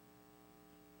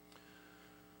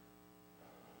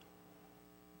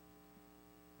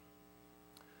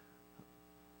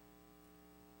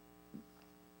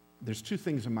 There's two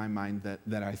things in my mind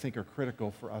that I think are critical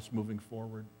for us moving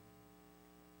forward.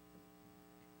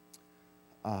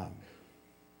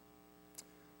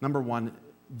 Number one,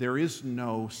 there is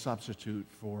no substitute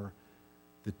for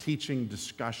the teaching,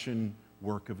 discussion,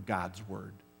 work of God's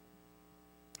Word.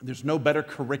 There's no better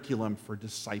curriculum for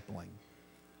discipling.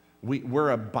 We're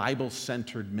a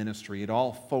Bible-centered ministry. It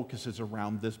all focuses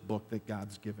around this book that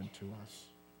God's given to us.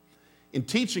 In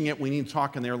teaching it, we need to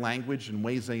talk in their language in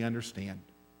ways they understand.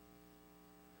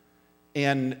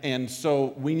 And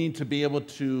so we need to be able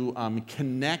to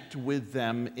connect with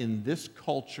them in this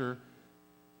culture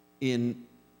in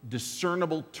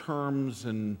discernible terms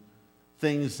and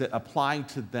things that apply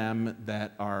to them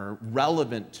that are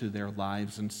relevant to their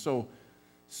lives. And so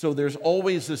there's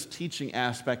always this teaching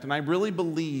aspect. And I really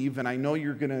believe, and I know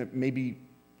you're going to maybe,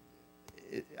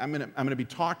 I'm going to be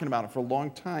talking about it for a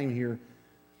long time here,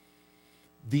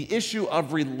 the issue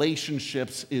of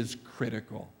relationships is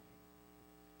critical.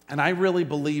 And I really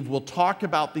believe we'll talk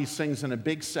about these things in a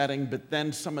big setting, but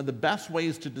then some of the best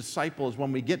ways to disciple is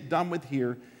when we get done with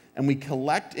here and we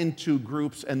collect into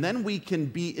groups, and then we can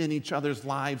be in each other's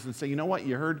lives and say, you know what,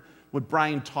 you heard what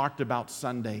Brian talked about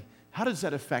Sunday. How does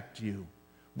that affect you?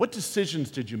 What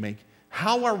decisions did you make?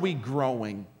 How are we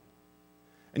growing?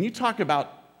 And you talk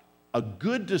about a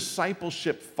good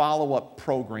discipleship follow-up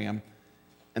program,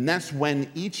 and that's when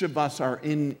each of us are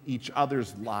in each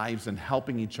other's lives and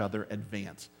helping each other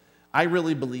advance. I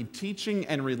really believe teaching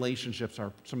and relationships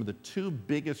are some of the two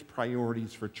biggest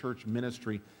priorities for church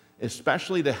ministry,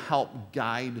 especially to help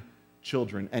guide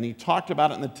children. And he talked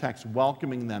about it in the text,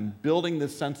 welcoming them, building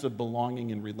this sense of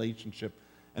belonging and relationship,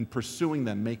 and pursuing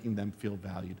them, making them feel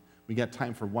valued. We got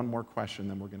time for one more question,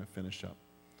 then we're going to finish up.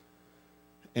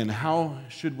 And how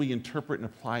should we interpret and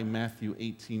apply Matthew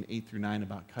 18, 8 through 9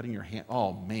 about cutting your hand?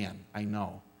 Oh, man, I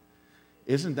know.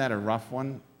 Isn't that a rough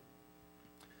one?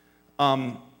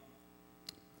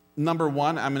 Number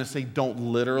one, I'm going to say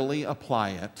don't literally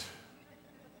apply it.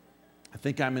 I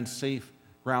think I'm in safe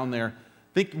ground there.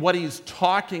 I think what he's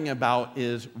talking about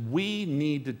is we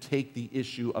need to take the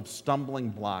issue of stumbling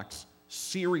blocks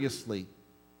seriously.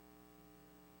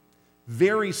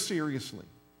 Very seriously.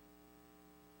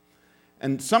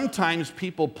 And sometimes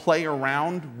people play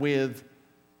around with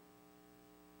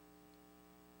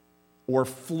or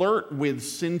flirt with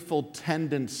sinful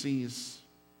tendencies.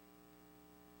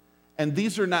 And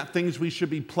these are not things we should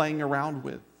be playing around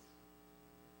with.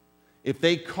 If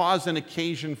they cause an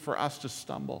occasion for us to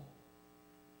stumble.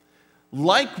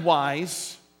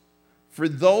 Likewise, for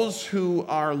those who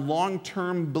are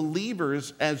long-term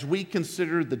believers, as we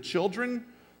consider the children,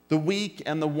 the weak,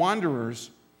 and the wanderers,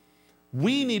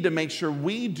 we need to make sure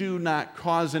we do not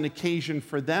cause an occasion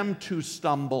for them to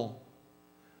stumble.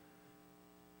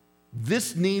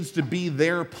 This needs to be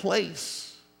their place.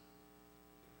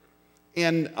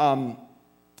 And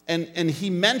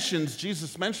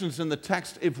Jesus mentions in the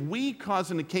text, if we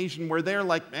cause an occasion where they're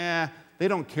like, they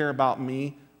don't care about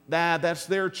me, that's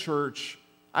their church,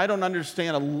 I don't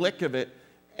understand a lick of it,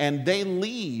 and they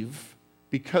leave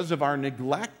because of our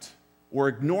neglect or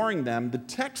ignoring them, the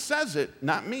text says it,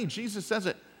 not me, Jesus says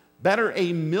it, better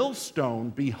a millstone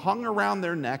be hung around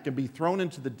their neck and be thrown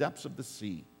into the depths of the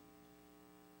sea.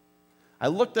 I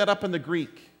looked that up in the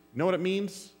Greek. You know what it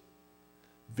means?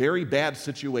 Very bad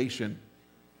situation.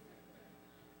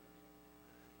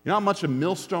 You know how much a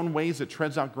millstone weighs that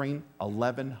treads out grain?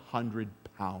 1,100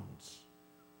 pounds.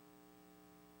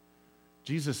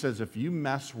 Jesus says, if you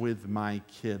mess with my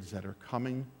kids that are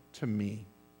coming to me,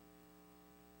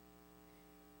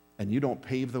 and you don't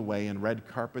pave the way and red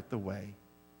carpet the way,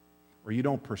 or you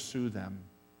don't pursue them,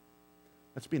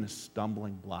 that's being a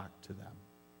stumbling block to them.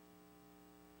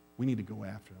 We need to go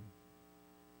after them.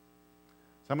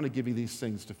 So I'm going to give you these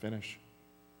things to finish.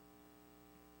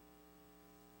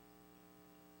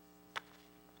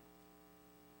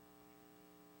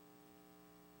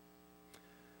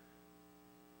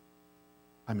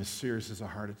 I'm as serious as a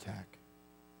heart attack.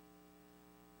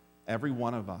 every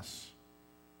one of us,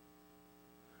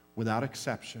 without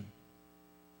exception,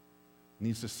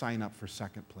 needs to sign up for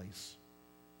second place.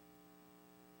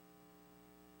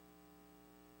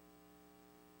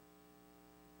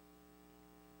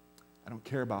 I don't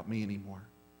care about me anymore.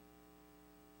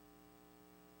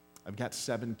 I've got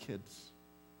 7 kids.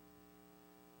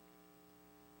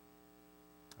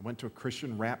 I went to a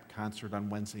Christian rap concert on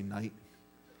Wednesday night.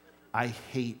 I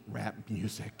hate rap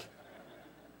music.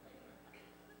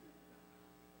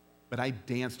 But I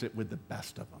danced it with the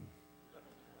best of them.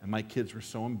 And my kids were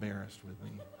so embarrassed with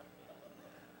me.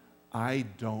 I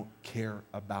don't care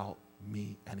about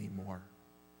me anymore.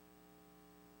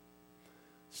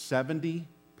 70%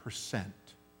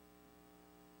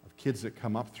 of kids that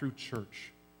come up through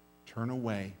church turn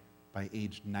away by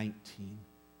age 19.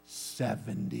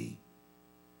 70.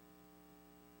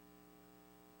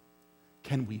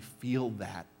 Can we feel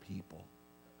that, people?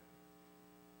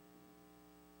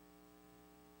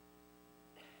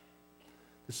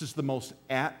 This is the most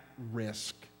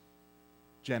at-risk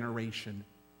generation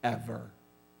ever.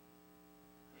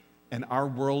 And our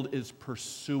world is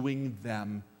pursuing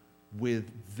them with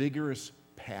vigorous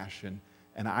passion.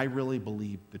 And I really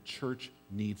believe the church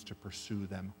needs to pursue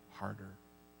them harder.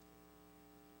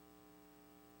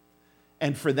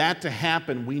 And for that to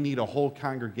happen, we need a whole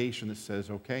congregation that says,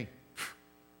 okay,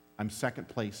 I'm second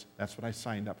place. That's what I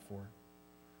signed up for.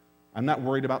 I'm not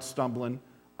worried about stumbling.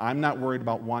 I'm not worried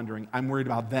about wandering. I'm worried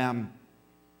about them.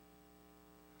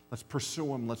 Let's pursue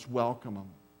them. Let's welcome them.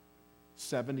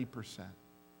 70%.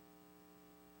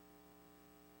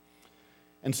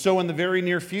 And so in the very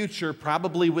near future,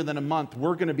 probably within a month,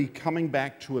 we're going to be coming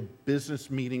back to a business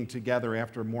meeting together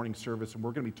after a morning service, and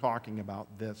we're going to be talking about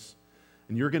this.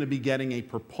 And you're going to be getting a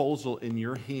proposal in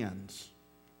your hands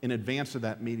in advance of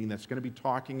that meeting that's going to be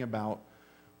talking about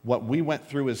what we went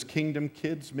through as Kingdom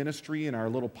Kids Ministry in our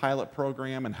little pilot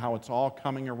program and how it's all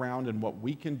coming around and what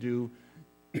we can do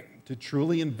to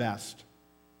truly invest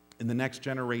in the next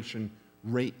generation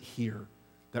right here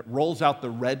that rolls out the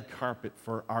red carpet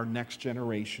for our next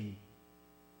generation.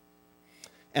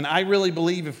 And I really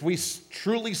believe if we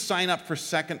truly sign up for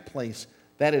second place,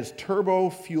 that is turbo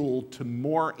fuel to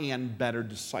more and better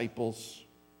disciples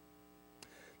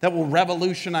that will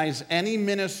revolutionize any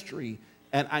ministry.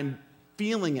 And I'm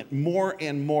feeling it more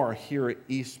and more here at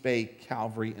East Bay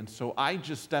Calvary. And so I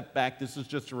just step back. This is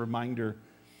just a reminder.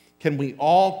 Can we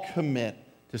all commit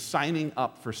to signing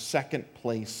up for second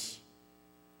place?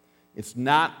 It's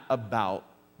not about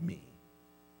me.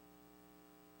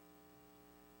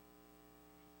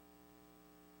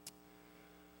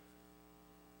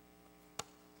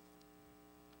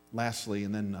 Lastly,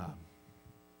 and then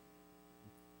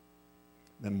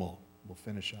we'll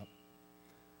finish up.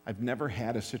 I've never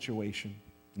had a situation,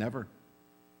 never,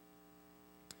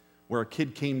 where a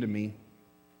kid came to me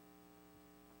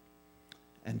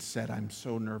and said, I'm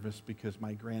so nervous because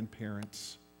my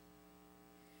grandparents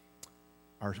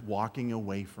are walking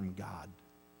away from God.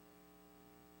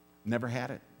 Never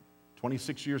had it.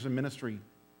 26 years in ministry.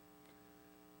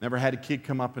 Never had a kid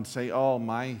come up and say, oh,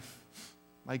 my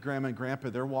grandma and grandpa,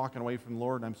 they're walking away from the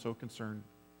Lord, and I'm so concerned.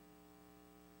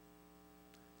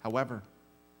 However,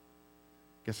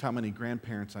 guess how many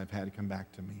grandparents I've had come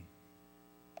back to me?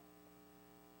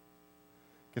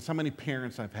 Guess how many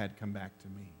parents I've had come back to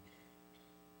me?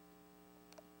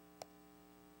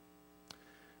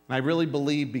 And I really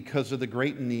believe because of the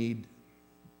great need,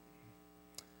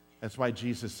 that's why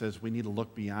Jesus says we need to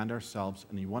look beyond ourselves.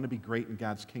 And you want to be great in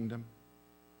God's kingdom?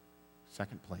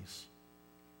 Second place.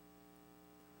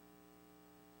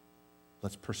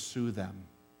 Let's pursue them.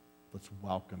 Let's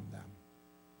welcome them.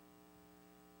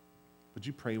 Would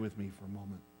you pray with me for a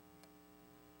moment?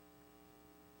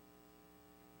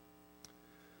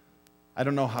 I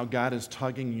don't know how God is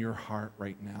tugging your heart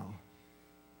right now.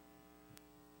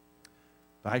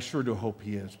 But I sure do hope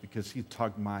He is, because He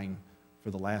tugged mine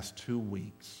for the last 2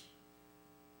 weeks.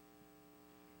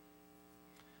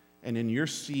 And in your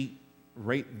seat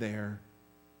right there,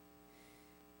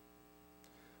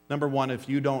 number one, if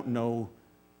you don't know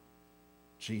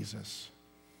Jesus,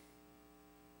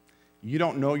 you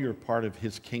don't know you're part of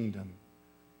His kingdom,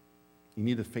 you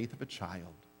need the faith of a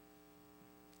child.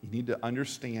 You need to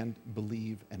understand,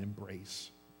 believe, and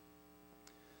embrace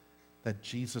that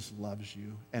Jesus loves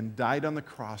you and died on the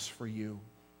cross for you.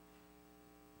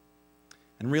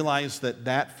 And realize that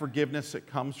that forgiveness that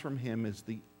comes from Him is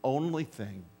the only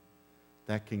thing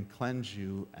that can cleanse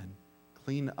you and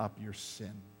clean up your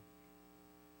sin.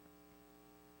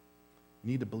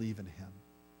 You need to believe in Him.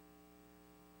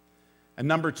 And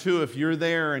number two, if you're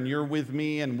there and you're with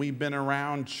me and we've been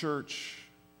around church,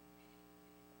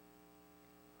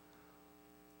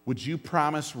 Would you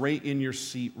promise right in your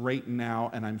seat right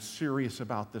now, and I'm serious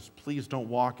about this, please don't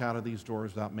walk out of these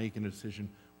doors without making a decision.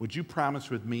 Would you promise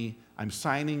with me, I'm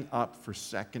signing up for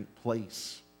second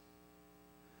place?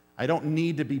 I don't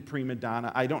need to be prima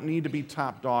donna. I don't need to be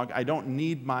top dog. I don't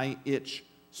need my itch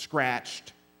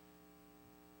scratched.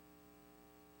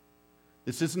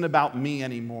 This isn't about me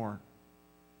anymore.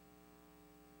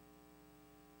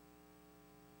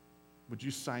 Would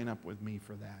you sign up with me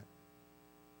for that?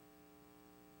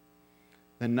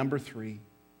 Then number 3,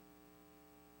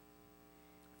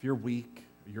 if you're weak,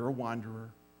 or you're a wanderer,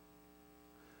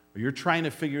 or you're trying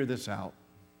to figure this out,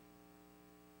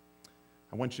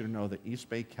 I want you to know that East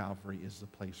Bay Calvary is the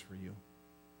place for you.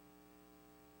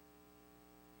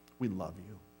 We love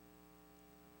you.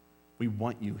 We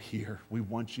want you here. We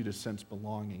want you to sense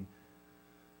belonging.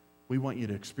 We want you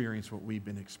to experience what we've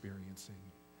been experiencing.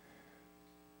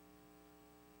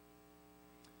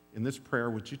 In this prayer,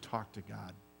 would you talk to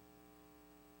God?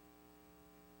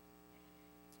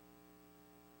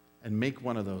 And make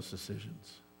one of those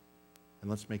decisions. And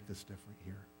let's make this different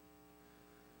here.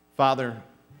 Father,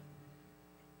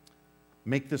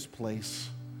 make this place,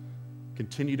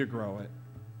 continue to grow it.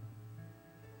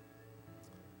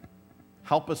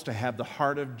 Help us to have the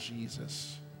heart of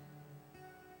Jesus.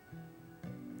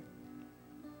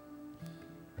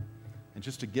 And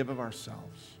just to give of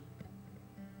ourselves.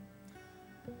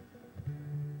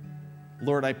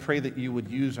 Lord, I pray that you would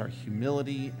use our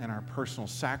humility and our personal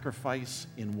sacrifice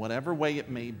in whatever way it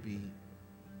may be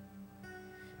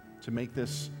to make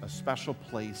this a special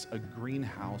place, a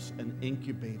greenhouse, an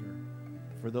incubator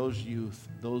for those youth,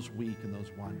 those weak, and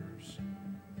those wanderers.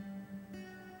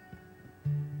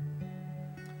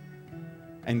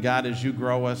 And God, as you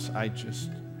grow us, I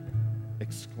just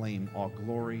exclaim all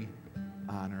glory,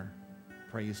 honor,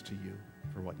 praise to you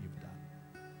for what you've done.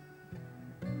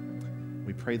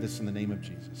 We pray this in the name of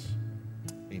Jesus.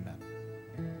 Amen.